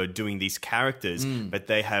they were doing these characters, but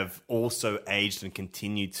they have also aged and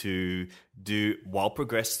continue to do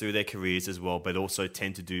progress through their careers as well, but also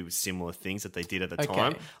tend to do similar things that they did at the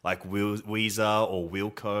time, like Weezer or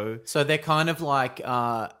Wilco. so they're kind of like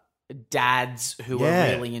dads who Yeah.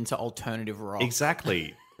 are really into alternative rock.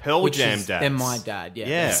 Exactly. Pearl Which Jam is, dads. they're my dad, yeah.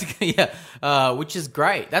 Yeah. Basically, yeah. Which is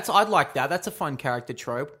great. I'd like that. That's a fun character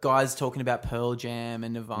trope. Guys talking about Pearl Jam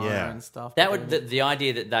and Nirvana Yeah. and stuff. That would the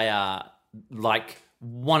idea that they are like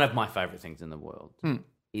one of my favorite things in the world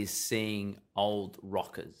is seeing old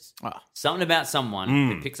rockers. Ah. Something about someone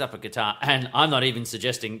who picks up a guitar, and I'm not even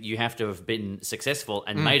suggesting you have to have been successful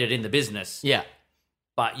and made it in the business. Yeah.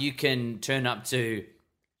 But you can turn up to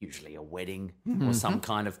usually a wedding or some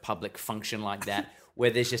kind of public function like that, where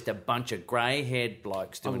there's just a bunch of grey-haired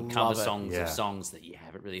blokes doing cover love it. songs Yeah. of songs that you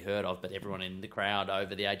haven't really heard of, but everyone in the crowd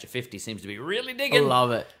over the age of 50 seems to be really I digging.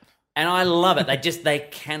 love it. And I love it. They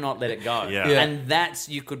cannot let it go. Yeah. Yeah. And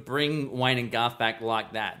you could bring Wayne and Garth back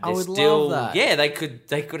like that. I They're would still, love that. Yeah, they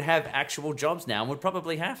could have actual jobs now and would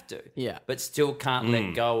probably have to. Yeah. But still can't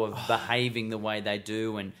let go of behaving the way they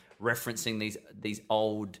do and referencing these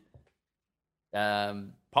old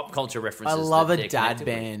pop culture references. I love that a they're dad connected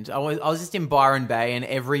with. band. I was just in Byron Bay, and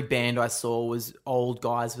every band I saw was old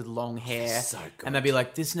guys with long hair. So good. And they'd be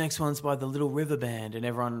like, "This next one's by the Little River Band,"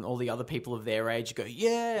 and all the other people of their age go,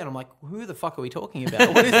 "Yeah," and I'm like, "Who the fuck are we talking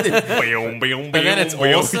about? What is this?" And then it's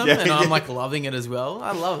awesome, and I'm like loving it as well.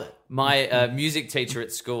 I love it. My music teacher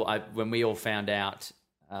at school, when we all found out,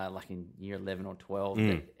 like in year 11 or 12,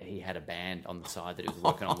 that he had a band on the side that he was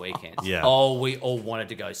working on weekends. Yeah. Oh, we all wanted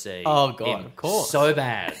to go see. Oh, God, him of course. so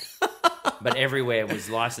bad. But everywhere was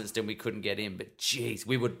licensed and we couldn't get in. But geez,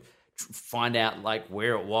 we would find out like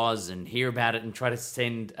where it was and hear about it and try to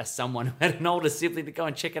send someone who had an older sibling to go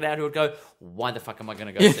and check it out, who would go, "Why the fuck am I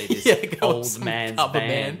going to go see this Yeah, go old some man's cover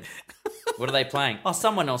band?" What are they playing? Oh,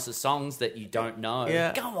 someone else's songs that you don't know.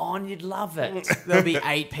 Yeah. Go on, you'd love it. There'll be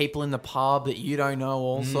 8 people in the pub that you don't know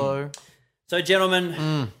also. So,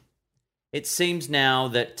 gentlemen, it seems now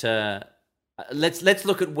that let's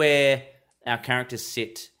look at where our characters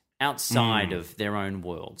sit outside of their own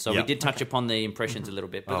world. So we Yep. did touch upon the impressions a little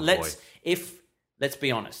bit, but Oh, let's boy. let's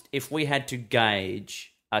be honest. If we had to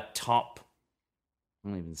gauge a top, I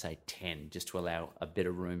won't even say 10, just to allow a bit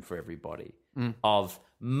of room for everybody, of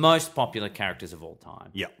most popular characters of all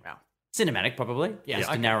time. Yeah. Cinematic, probably. Yeah, Just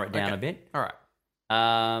to okay, narrow it down okay. a bit. All right.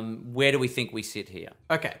 Where do we think we sit here?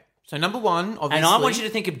 Okay. So number 1, obviously. And I want you to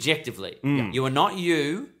think objectively. You are not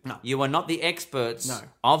you. No. You are not the experts No.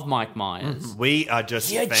 of Mike Myers. We are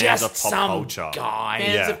just You're fans just of pop some culture. guy.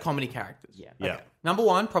 fans Yeah. of comedy characters. Yeah. Yeah. Number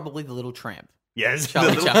 1, probably the Little Tramp. Yes,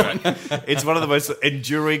 Charlie the Chaplin. it's one of the most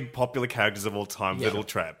enduring popular characters of all time, Yeah. Little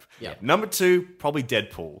Tramp. Yeah. Number 2, probably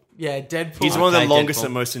Deadpool. Yeah, Deadpool. He's one of the Okay, longest Deadpool.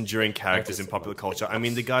 and most enduring characters in Deadpool. popular culture. I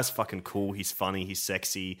mean, the guy's fucking cool. He's funny. He's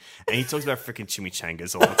sexy, and he talks about freaking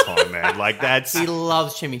chimichangas all the time, man. Like that's He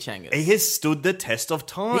loves chimichangas. he has stood the test of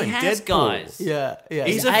time. He has, Deadpool. guys. Yeah, yeah.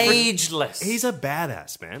 He's yeah. a frick- Ageless. He's a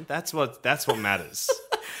badass, man. That's what matters.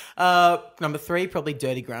 Number 3, probably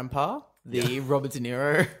Dirty Grandpa, the Robert De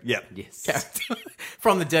Niro Yeah. yes. character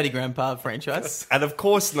from the Dirty Grandpa franchise. And of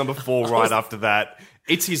course, number 4, right after that,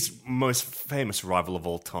 it's his most famous rival of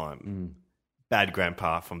all time. Bad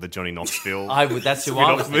Grandpa from the Johnny Knoxville. That's who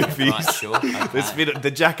I was spin-off thinking. movies. Right, sure. Okay.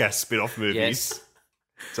 the Jackass spin-off movies. Yes.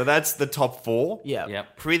 So that's the top 4. Yeah.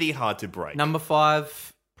 Yep. Pretty hard to break. Number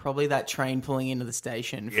 5, probably that train pulling into the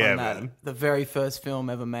station from Yeah, man. the very first film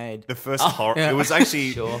ever made. The first horror. yeah. It was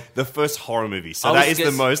actually Sure. the first horror movie. So I that was is the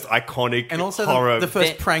guess- most iconic And also horror. the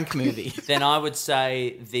first Then- prank movie. Then I would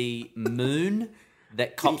say the moon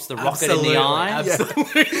that cops the rocket in the eye.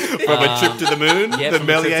 Absolutely. From A Trip to the Moon, yeah, the from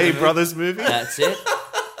A Trip to the Méliès Moon. brothers movie. That's it.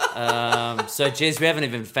 So, Jez, we haven't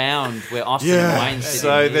even found where Austin and Wayne sit.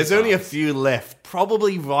 So in there's years, only a guys. few left.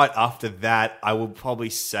 Probably right after that, I would probably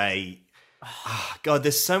say, God,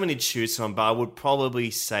 there's so many to choose from, but I would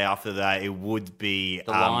probably say after that it would be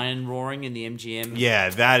The lion roaring in the MGM. Yeah,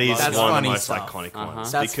 that is That's one of funny the most stuff. iconic Uh-huh.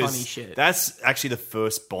 ones. That's because funny shit. That's actually the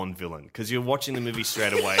first Bond villain because you're watching the movie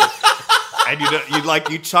straight away, and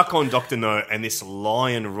you chuck on Dr. No, and this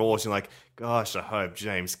lion roars. You're like, gosh, I hope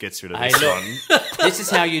James gets rid of Hey, this look, one. this is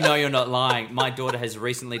how you know you're not lying. My daughter has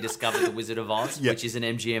recently discovered The Wizard of Oz, which is an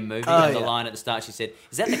MGM movie. And the line at the start, she said,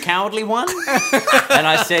 "Is that the cowardly one?" And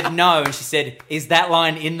I said, "No." And she said, "Is that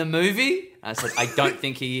line in the movie?" I said, "I don't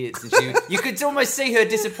think he is." And you could almost see her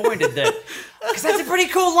disappointed that, because that's a pretty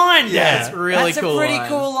cool line, Dad. Yeah, it's really that's cool a pretty line.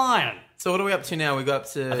 cool line. So what are we up to now? We got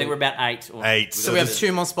up to... I think we're about 8. Or 8. So we have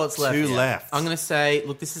 2 more spots left. Two left. I'm going to say,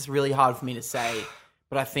 look, this is really hard for me to say,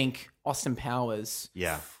 but I think Austin Powers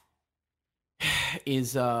Yeah,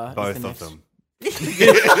 is both the of them.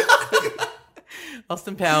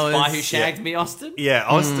 Austin Powers. Spy Who Shagged Me, Austin. Yeah,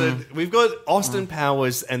 Austin. We've got Austin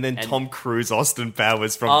Powers and then Tom Cruise Austin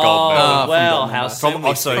Powers from Oh, Goldmember. well, how soon From we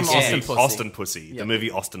also forget. Austin Pussy. Austin Pussy, the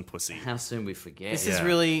movie Austin Pussy. How soon we forget. This is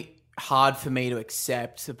really hard for me to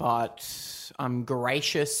accept, but I'm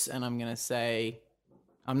gracious and I'm going to say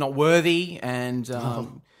I'm not worthy, and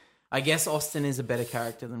I guess Austin is a better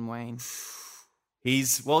character than Wayne.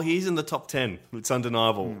 He's in the top 10. It's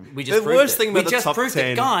undeniable. We just the proved worst it. thing about we the just top proved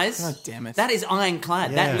 10, it, guys. God damn it. That is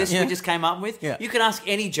ironclad. That Yeah. list Yeah. we just came up with. Yeah. You could ask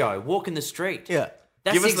any Joe, walk in the street. Yeah.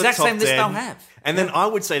 That's Give the us exact top same list 10. they'll have. And then I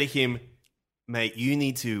would say to him, mate, you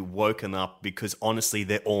need to woken up because honestly,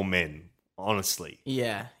 they're all men. Honestly.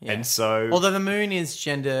 Yeah. And so Although the moon is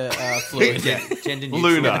gender fluid. Gender neutral.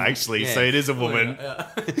 Luna, actually, Yeah. so it is a woman.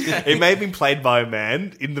 It may have been played by a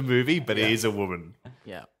man in the movie, but it is a woman.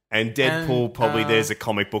 Yeah. And Deadpool, And, probably there's a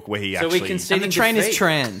comic book where he So actually... we conceded And the train is defeat.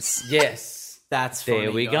 trans. Yes. That's funny.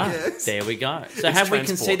 There we go. guys. There we go. So It's have we transport.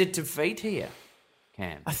 conceded defeat here,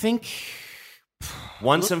 Cam? I think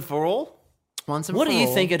Once and for all, once and What for do you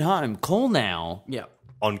all- think at home? Call now. Yeah.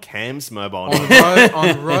 on Cam's mobile On, number.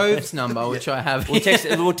 on Rove's number, which I have. We'll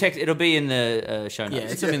text. It'll be in the show notes.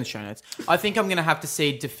 Yeah, it's in the show notes. I think I'm going to have to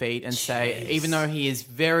cede defeat and say, even though he is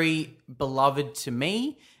very beloved to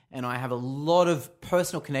me, and I have a lot of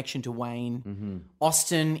personal connection to Wayne,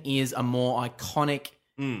 Austin is a more iconic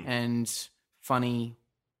and funny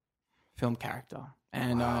film character.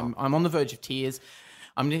 And I'm on the verge of tears.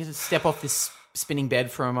 I'm going to step off this spinning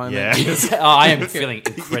bed for a moment. Yeah. Oh, I am feeling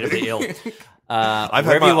incredibly ill. I've had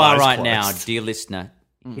Wherever my you are eyes right closed. now, dear listener,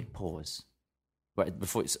 hit pause. Wait,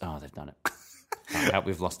 before it's, they've done it. I hope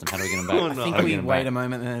we've lost them. How do we get them back? Oh, no. I think How do we get them wait back? a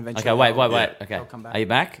moment and then eventually. Okay, wait. they'll Okay, come back. are you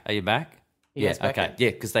back? Are you back? You guys back okay, yet? yeah,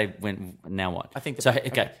 because they went. Now what? I think so. they're Okay,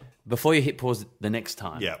 back. before you hit pause the next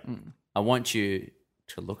time, Yeah. I want you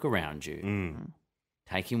to look around you, Mm.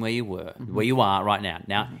 taking where you were, where you are right now.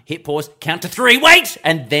 Now hit pause, count to 3, wait,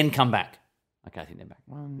 and then come back. Okay, I think they're back.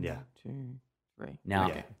 1, Yeah. 2, 3. Now,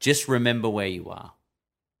 Yeah. just remember where you are.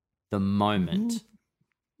 The moment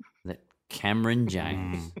that Cameron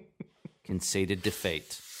James conceded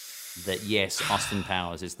defeat, that yes, Austin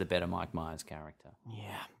Powers is the better Mike Myers character. Yeah.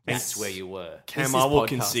 That's where you were. Cam, This I is will podcasting.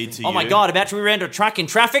 concede to you. Oh my God, about to be ran a truck in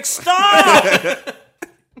traffic. Stop!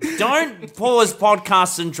 Don't pause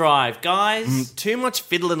podcasts and drive, guys. Too much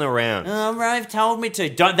fiddling around. Rove told me to.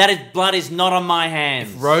 Don't. Blood is not on my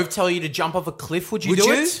hands. Rove tell you to jump off a cliff, would you Would do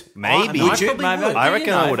you? it? Maybe. I Would you? probably Maybe. would. I You reckon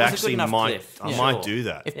know, I if would it was a good actually enough might. cliff. I Yeah. might Sure. do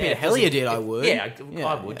that. If Yeah, Peter if Hellier there's a- did, I would. Yeah,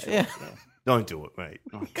 I would. Sure. Yeah. Don't do it, mate.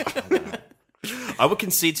 I would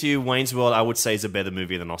concede to you, Wayne's World, I would say is a better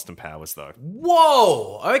movie than Austin Powers, though.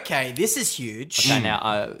 Whoa. Okay, this is huge. Okay,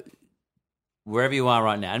 now, wherever you are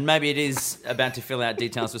right now, and maybe it is about to fill out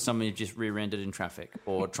details for someone who just rear-ended in traffic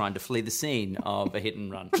or trying to flee the scene of a hit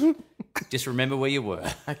and run. Just remember where you were.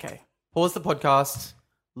 Okay. Pause the podcast.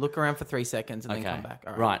 Look around for 3 seconds and then Okay. come back.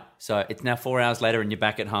 All Right. So it's now 4 hours later and you're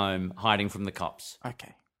back at home hiding from the cops.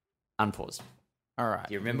 Okay. Unpause. All right.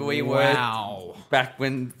 Do you remember where you were Wow. back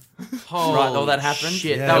when Holy all that happened?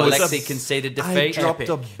 Shit. Yeah, that it was was Alexi conceded I defeat. dropped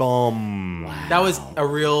a Epic. bomb. That was a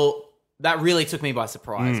real. That really took me by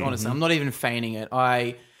surprise. Honestly, I'm not even feigning it.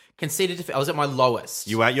 I conceded defeat. I was at my lowest.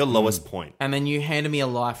 You were at your lowest point. and then you handed me a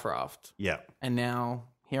life raft, Yeah. and now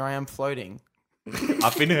here I am floating,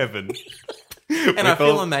 Up in heaven. and I With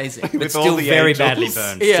feel all- amazing. with all Still the very angels. badly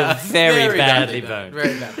burned. Yeah, Still very badly burned.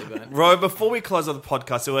 Very badly burned. Ro, before we close out the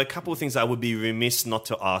podcast, there were a couple of things I would be remiss not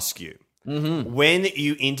to ask you. Mm-hmm. When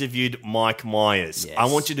you interviewed Mike Myers, Yes. I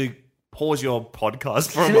want you to pause your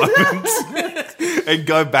podcast for a moment and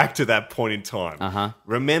go back to that point in time. Uh-huh.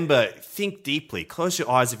 Remember, think deeply. Close your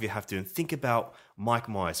eyes if you have to, and think about Mike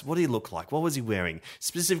Myers. What did he look like? What was he wearing?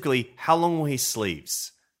 Specifically, how long were his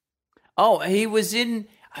sleeves? Oh, he was in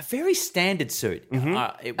a very standard suit.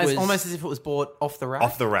 It was Almost as if it was bought off the rack.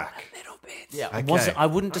 Off the rack. a little bit. Yeah. Okay. I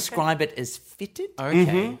wouldn't describe it as fitted.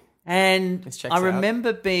 Okay. And This checks I out.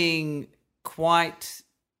 remember being quite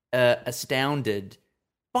astounded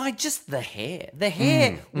by just the hair. The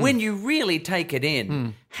hair, when you really take it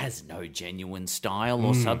in, has no genuine style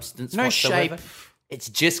or substance No whatsoever. shape. It's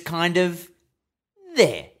just kind of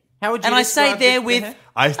there. How would you And I say describe there the with hair?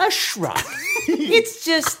 a shrug.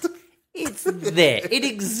 It's there. It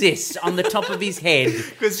exists on the top of his head.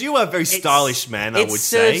 Because you are a very stylish man, I would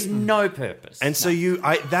say. It serves no purpose. And so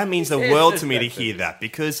that means the Yes, world it's to me to perfect. hear that,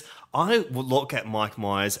 because I will look at Mike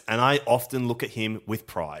Myers and I often look at him with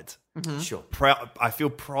pride. Sure. I feel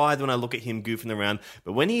pride when I look at him goofing around,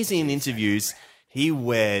 but when he's in interviews, he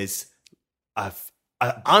wears a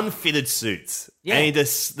unfitted suit. Yeah. And the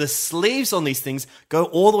sleeves on these things go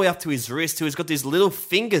all the way up to his wrist, so he's got these little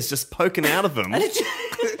fingers just poking out of him.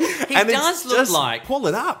 He And does it's look just, like pull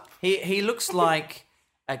it up. he looks like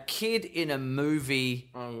a kid in a movie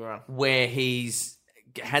where he's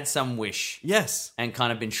had some wish Yes. and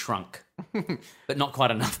kind of been shrunk, but not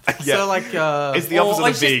quite enough. Yeah. So like It's the opposite or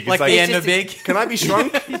of it's just Big. like It's the like, end of Big. can I be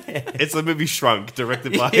shrunk? It's the movie Shrunk,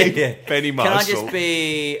 directed by Penny Can I Marshall. just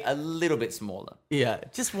be a little bit smaller? Yeah,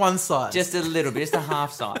 just one size. Just a little bit, just a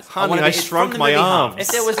half size. Honey, wanna I it's shrunk from the my movie Half. arms. If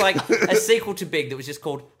there was like a sequel to Big that was just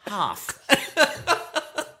called Half.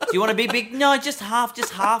 Do you want to be big? No, just half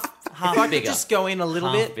if I could bigger. just go in a little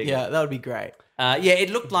Half bit, bigger. yeah, that would be great. Yeah, it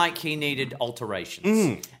looked like he needed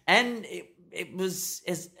alterations, and it was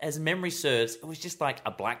as memory serves, it was just like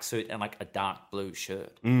a black suit and like a dark blue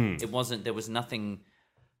shirt. It wasn't. There was nothing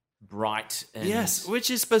bright. And Yes,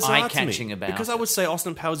 which is bizarre to me. eye-catching about because I it. would say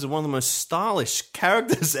Austin Powers is one of the most stylish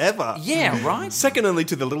characters ever. Yeah, right. Second only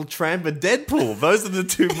to the little tramp and Deadpool. Those are the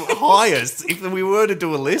two highest. If we were to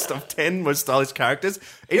do a list of 10 most stylish characters,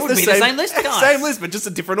 it's would be the same list, guys. Same list, but just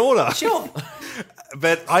a different order. Sure.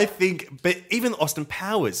 But even Austin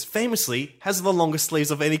Powers famously has the longest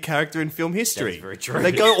sleeves of any character in film history. That's very true.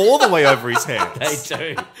 They go all the way over his hands. They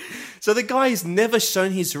do. So the guy has never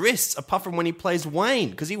shown his wrists apart from when he plays Wayne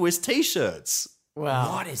because he wears t-shirts.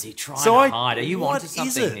 Wow. What is he trying So to hide? Are you what onto is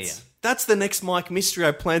something it? here? That's the next Mike mystery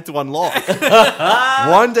I plan to unlock.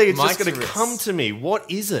 One day it's Mike's just going to wrists. come to me. What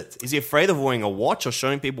is it? Is he afraid of wearing a watch or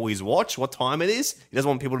showing people his watch, what time it is? He doesn't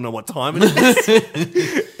want people to know what time it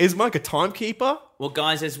is. Is Mike a timekeeper? Well,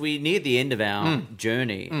 guys, as we near the end of our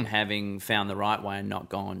journey, having found the right way and not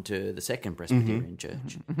gone to the Second Presbyterian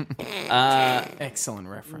Church, Excellent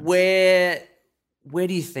reference. where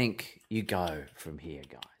do you think you go from here,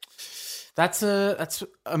 guys? That's a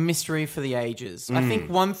mystery for the ages. I think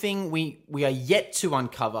one thing we are yet to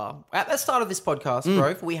uncover at the start of this podcast,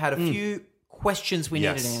 Grove, we had a few questions we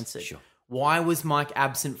Yes. needed answered. Why was Mike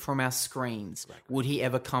absent from our screens? Would he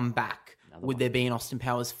ever come back? Would there be an Austin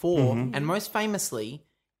Powers 4? And most famously,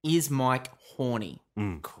 is Mike horny?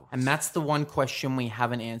 And that's the one question we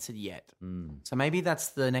haven't answered yet. So maybe that's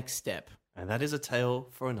the next step. And that is a tale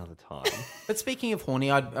for another time. But speaking of horny,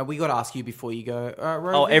 we got to ask you before you go.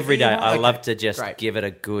 Rove, Oh, every do day. you want- I okay, love to just great. give it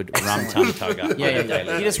a good rum tum tugger.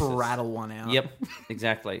 Yeah. You just rattle one out. Yep,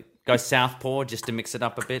 exactly. Go southpaw just to mix it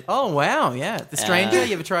up a bit. Oh wow, yeah. The Stranger,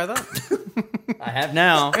 you ever try that? I have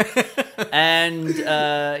now. And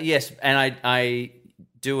yes, and I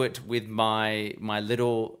do it with my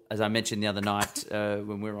little, as I mentioned the other night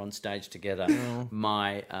when we were on stage together,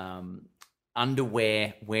 my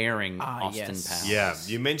underwear wearing Austin yes. Powers. Yeah,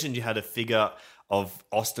 you mentioned you had a figure of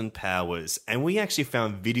Austin Powers, and we actually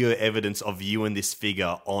found video evidence of you and this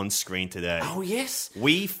figure on screen today. Oh, yes.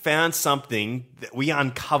 We found something, we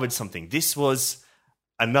uncovered something. This was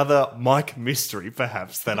another Mike mystery,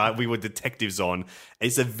 perhaps, that we were detectives on.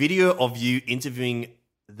 It's a video of you interviewing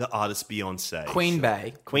the artist Beyonce. Queen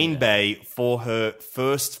Bey. Queen Bey for her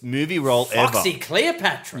first movie role Foxy ever.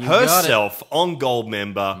 Cleopatra. Herself on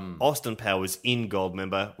Goldmember, Austin Powers in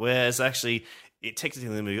Goldmember, whereas actually, technically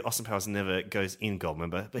in the movie, Austin Powers never goes in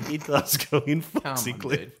Goldmember, but he does go in Foxy on,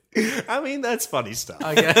 Cliff. I mean, that's funny stuff.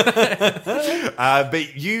 Okay.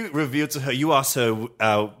 But you revealed to her, you asked her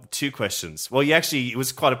 2 questions. Well, it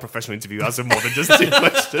was quite a professional interview. You asked her more than just 2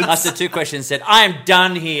 questions. After 2 questions, said, "I am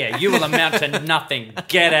done here. You will amount to nothing.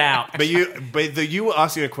 Get out." But you were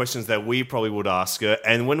asking her questions that we probably would ask her,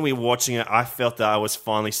 and when we were watching it, I felt that I was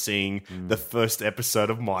finally seeing the first episode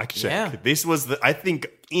of Mike Check. Yeah. This was I think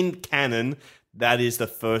in canon, that is the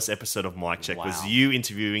first episode of Mike Check. Was you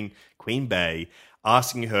interviewing Queen Bey,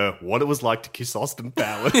 asking her what it was like to kiss Austin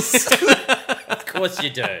Powers. course you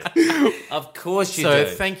do. Of course you So do.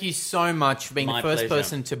 thank you so much for being My the first pleasure.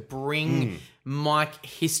 person to bring Mike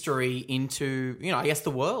history into, I guess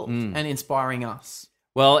the world and inspiring us.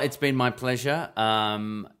 Well, it's been my pleasure.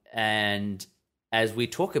 And as we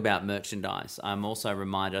talk about merchandise, I'm also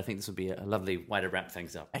reminded, I think this will be a lovely way to wrap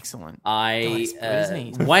things up. Excellent. Way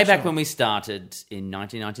back when we started in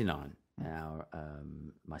 1999,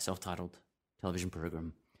 my self-titled television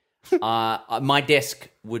program, my desk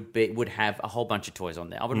would have a whole bunch of toys on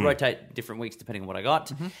there. I would rotate different weeks depending on what I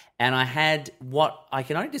got, and I had what I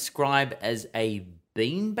can only describe as a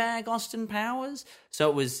beanbag Austin Powers. So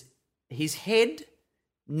it was his head,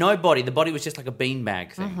 no body. The body was just like a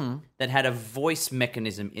beanbag thing that had a voice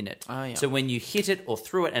mechanism in it. Oh, yeah. So when you hit it or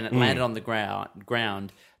threw it and it landed on the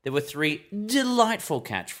ground, there were 3 delightful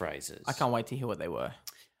catchphrases. I can't wait to hear what they were.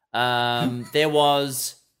 There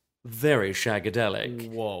was very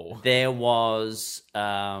shagadelic. Whoa. There was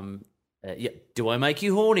do I make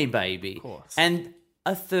you horny, baby? Of course. And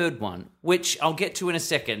a third one, which I'll get to in a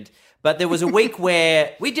second. But there was a week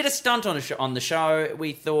where we did a stunt on the show.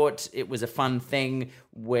 We thought it was a fun thing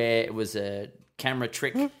where it was a camera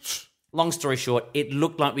trick. Long story short, it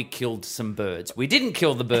looked like we killed some birds. We didn't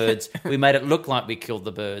kill the birds. We made it look like we killed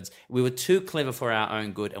the birds. We were too clever for our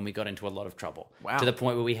own good, and we got into a lot of trouble. Wow. To the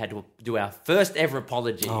point where we had to do our first ever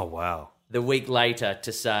apology. Oh, wow. The week later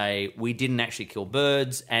to say we didn't actually kill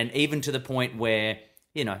birds, and even to the point where,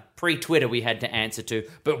 pre-Twitter we had to answer to,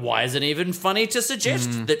 but why is it even funny to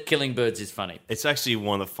suggest that killing birds is funny? It's actually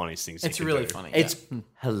one of the funniest things It's you can really do. funny. It's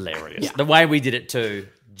hilarious. The way we did it too,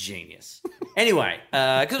 genius. Anyway,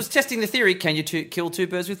 because it was testing the theory, can you kill 2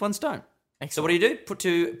 birds with 1 stone? Excellent. So what do? Put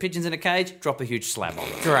 2 pigeons in a cage, drop a huge slab on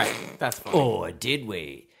them. Great. That's funny. Or did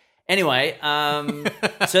we? Anyway,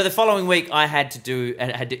 so the following week I had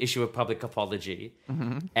to issue a public apology,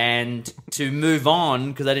 and to move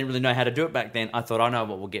on, because I didn't really know how to do it back then, I thought, I know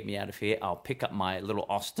what will get me out of here. I'll pick up my little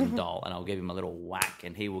Austin doll and I'll give him a little whack,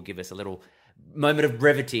 and he will give us a little moment of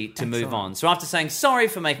brevity to move on. So after saying sorry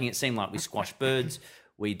for making it seem like we squashed birds,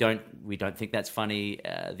 we don't think that's funny.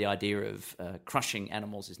 The idea of crushing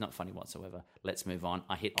animals is not funny whatsoever. Let's move on.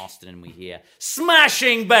 I hit Austin and we hear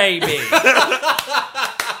smashing baby.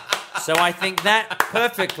 So I think that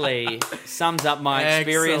perfectly sums up my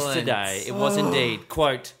experience Excellent. today. It was indeed,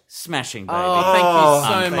 quote, smashing baby. Oh, thank you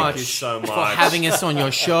so thank much you so for much. having us on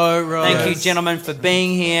your show, Rose. Thank you, gentlemen, for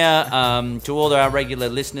being here. To all our regular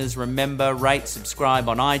listeners, remember, rate, subscribe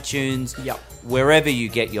on iTunes. Yep. Wherever you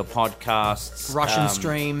get your podcasts. Russian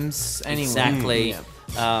streams, anyway. Exactly. Yeah.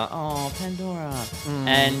 Pandora.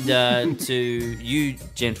 And to you,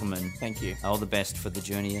 gentlemen, Thank you. all the best for the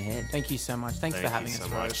journey ahead. Thank you so much. Thanks for Thank having you us, so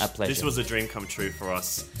Rose. much. A pleasure. This was a dream come true for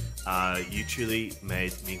us. You truly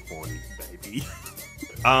made me horny, baby.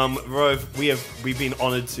 Rove, we've been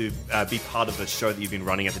honoured to be part of the show that you've been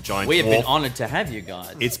running at the Giant We have Dwarf. been honoured to have you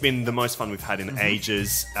guys. It's been the most fun we've had in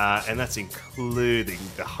ages, and that's including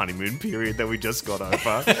the honeymoon period that we just got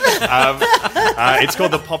over. It's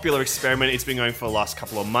called The Popular Experiment. It's been going for the last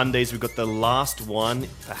couple of Mondays. We've got the last one,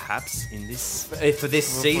 perhaps, in this... For this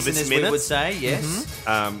season, this as minute? we would say, yes.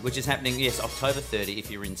 Which is happening, yes, October 30,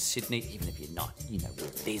 if you're in Sydney. Even if you're not, you know where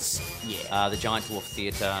it is. Yeah. The Giant Dwarf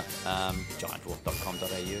Theatre,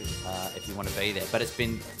 giantdwarf.com.au, if you want to be there. But it's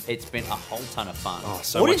been a whole ton of fun. Oh,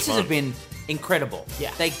 so much Audiences fun. have been incredible.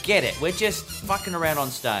 Yeah. They get it. We're just fucking around on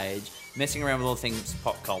stage, messing around with all things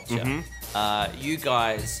pop culture. You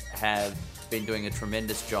guys have been doing a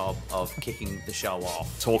tremendous job of kicking the show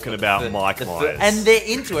off. Talking about Mike Myers. And they're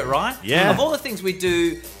into it, right? Yeah. Of all the things we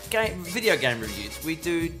do, video game reviews, we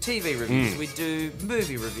do TV reviews, we do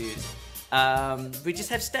movie reviews, we just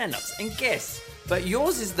have stand-ups and guests. But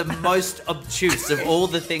yours is the most obtuse of all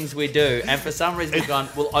the things we do. And for some reason we've gone,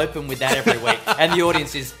 we'll open with that every week. And the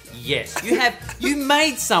audience is, yes. You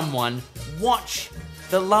made someone watch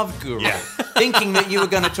The Love Guru, thinking that you were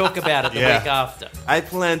going to talk about it the week after. I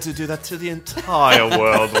plan to do that to the entire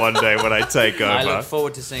world one day when I take over. I look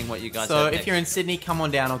forward to seeing what you guys So have if next. you're in Sydney, come on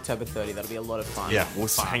down October 30. That'll be a lot of fun. Yeah, we'll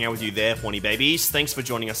hang out with you there, horny babies. Thanks for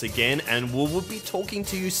joining us again, and we'll be talking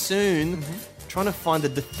to you soon, trying to find the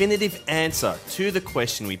definitive answer to the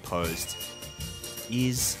question we posed.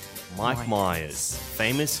 Is Mike Myers,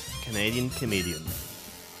 famous Canadian comedian,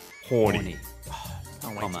 horny?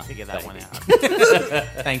 Can't wait Comma, to figure that baby. one out.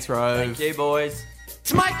 Thanks, Rose. Thank you, boys.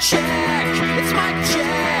 It's Mike Check. It's Mike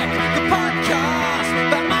Check. The podcast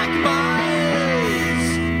about Mike Myers.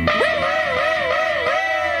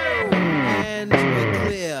 And we're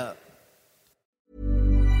clear.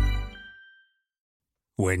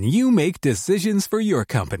 When you make decisions for your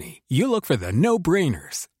company, you look for the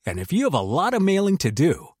no-brainers. And if you have a lot of mailing to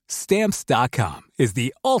do, Stamps.com is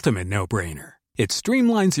the ultimate no-brainer. It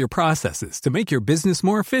streamlines your processes to make your business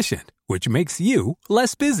more efficient, which makes you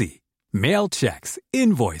less busy. Mail checks,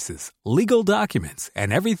 invoices, legal documents,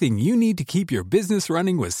 and everything you need to keep your business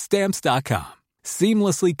running with Stamps.com.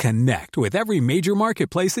 Seamlessly connect with every major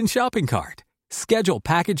marketplace and shopping cart. Schedule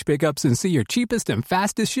package pickups and see your cheapest and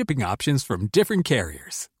fastest shipping options from different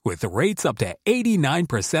carriers, with rates up to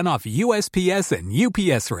 89% off USPS and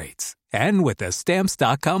UPS rates. And with the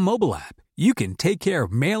Stamps.com mobile app, you can take care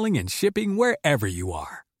of mailing and shipping wherever you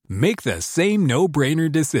are. Make the same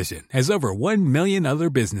no-brainer decision as over 1 million other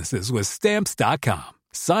businesses with Stamps.com.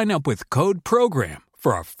 Sign up with code PROGRAM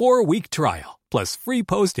for a 4-week trial, plus free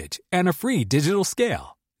postage and a free digital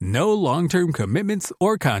scale. No long-term commitments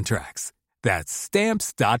or contracts. That's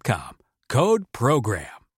Stamps.com. Code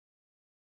PROGRAM.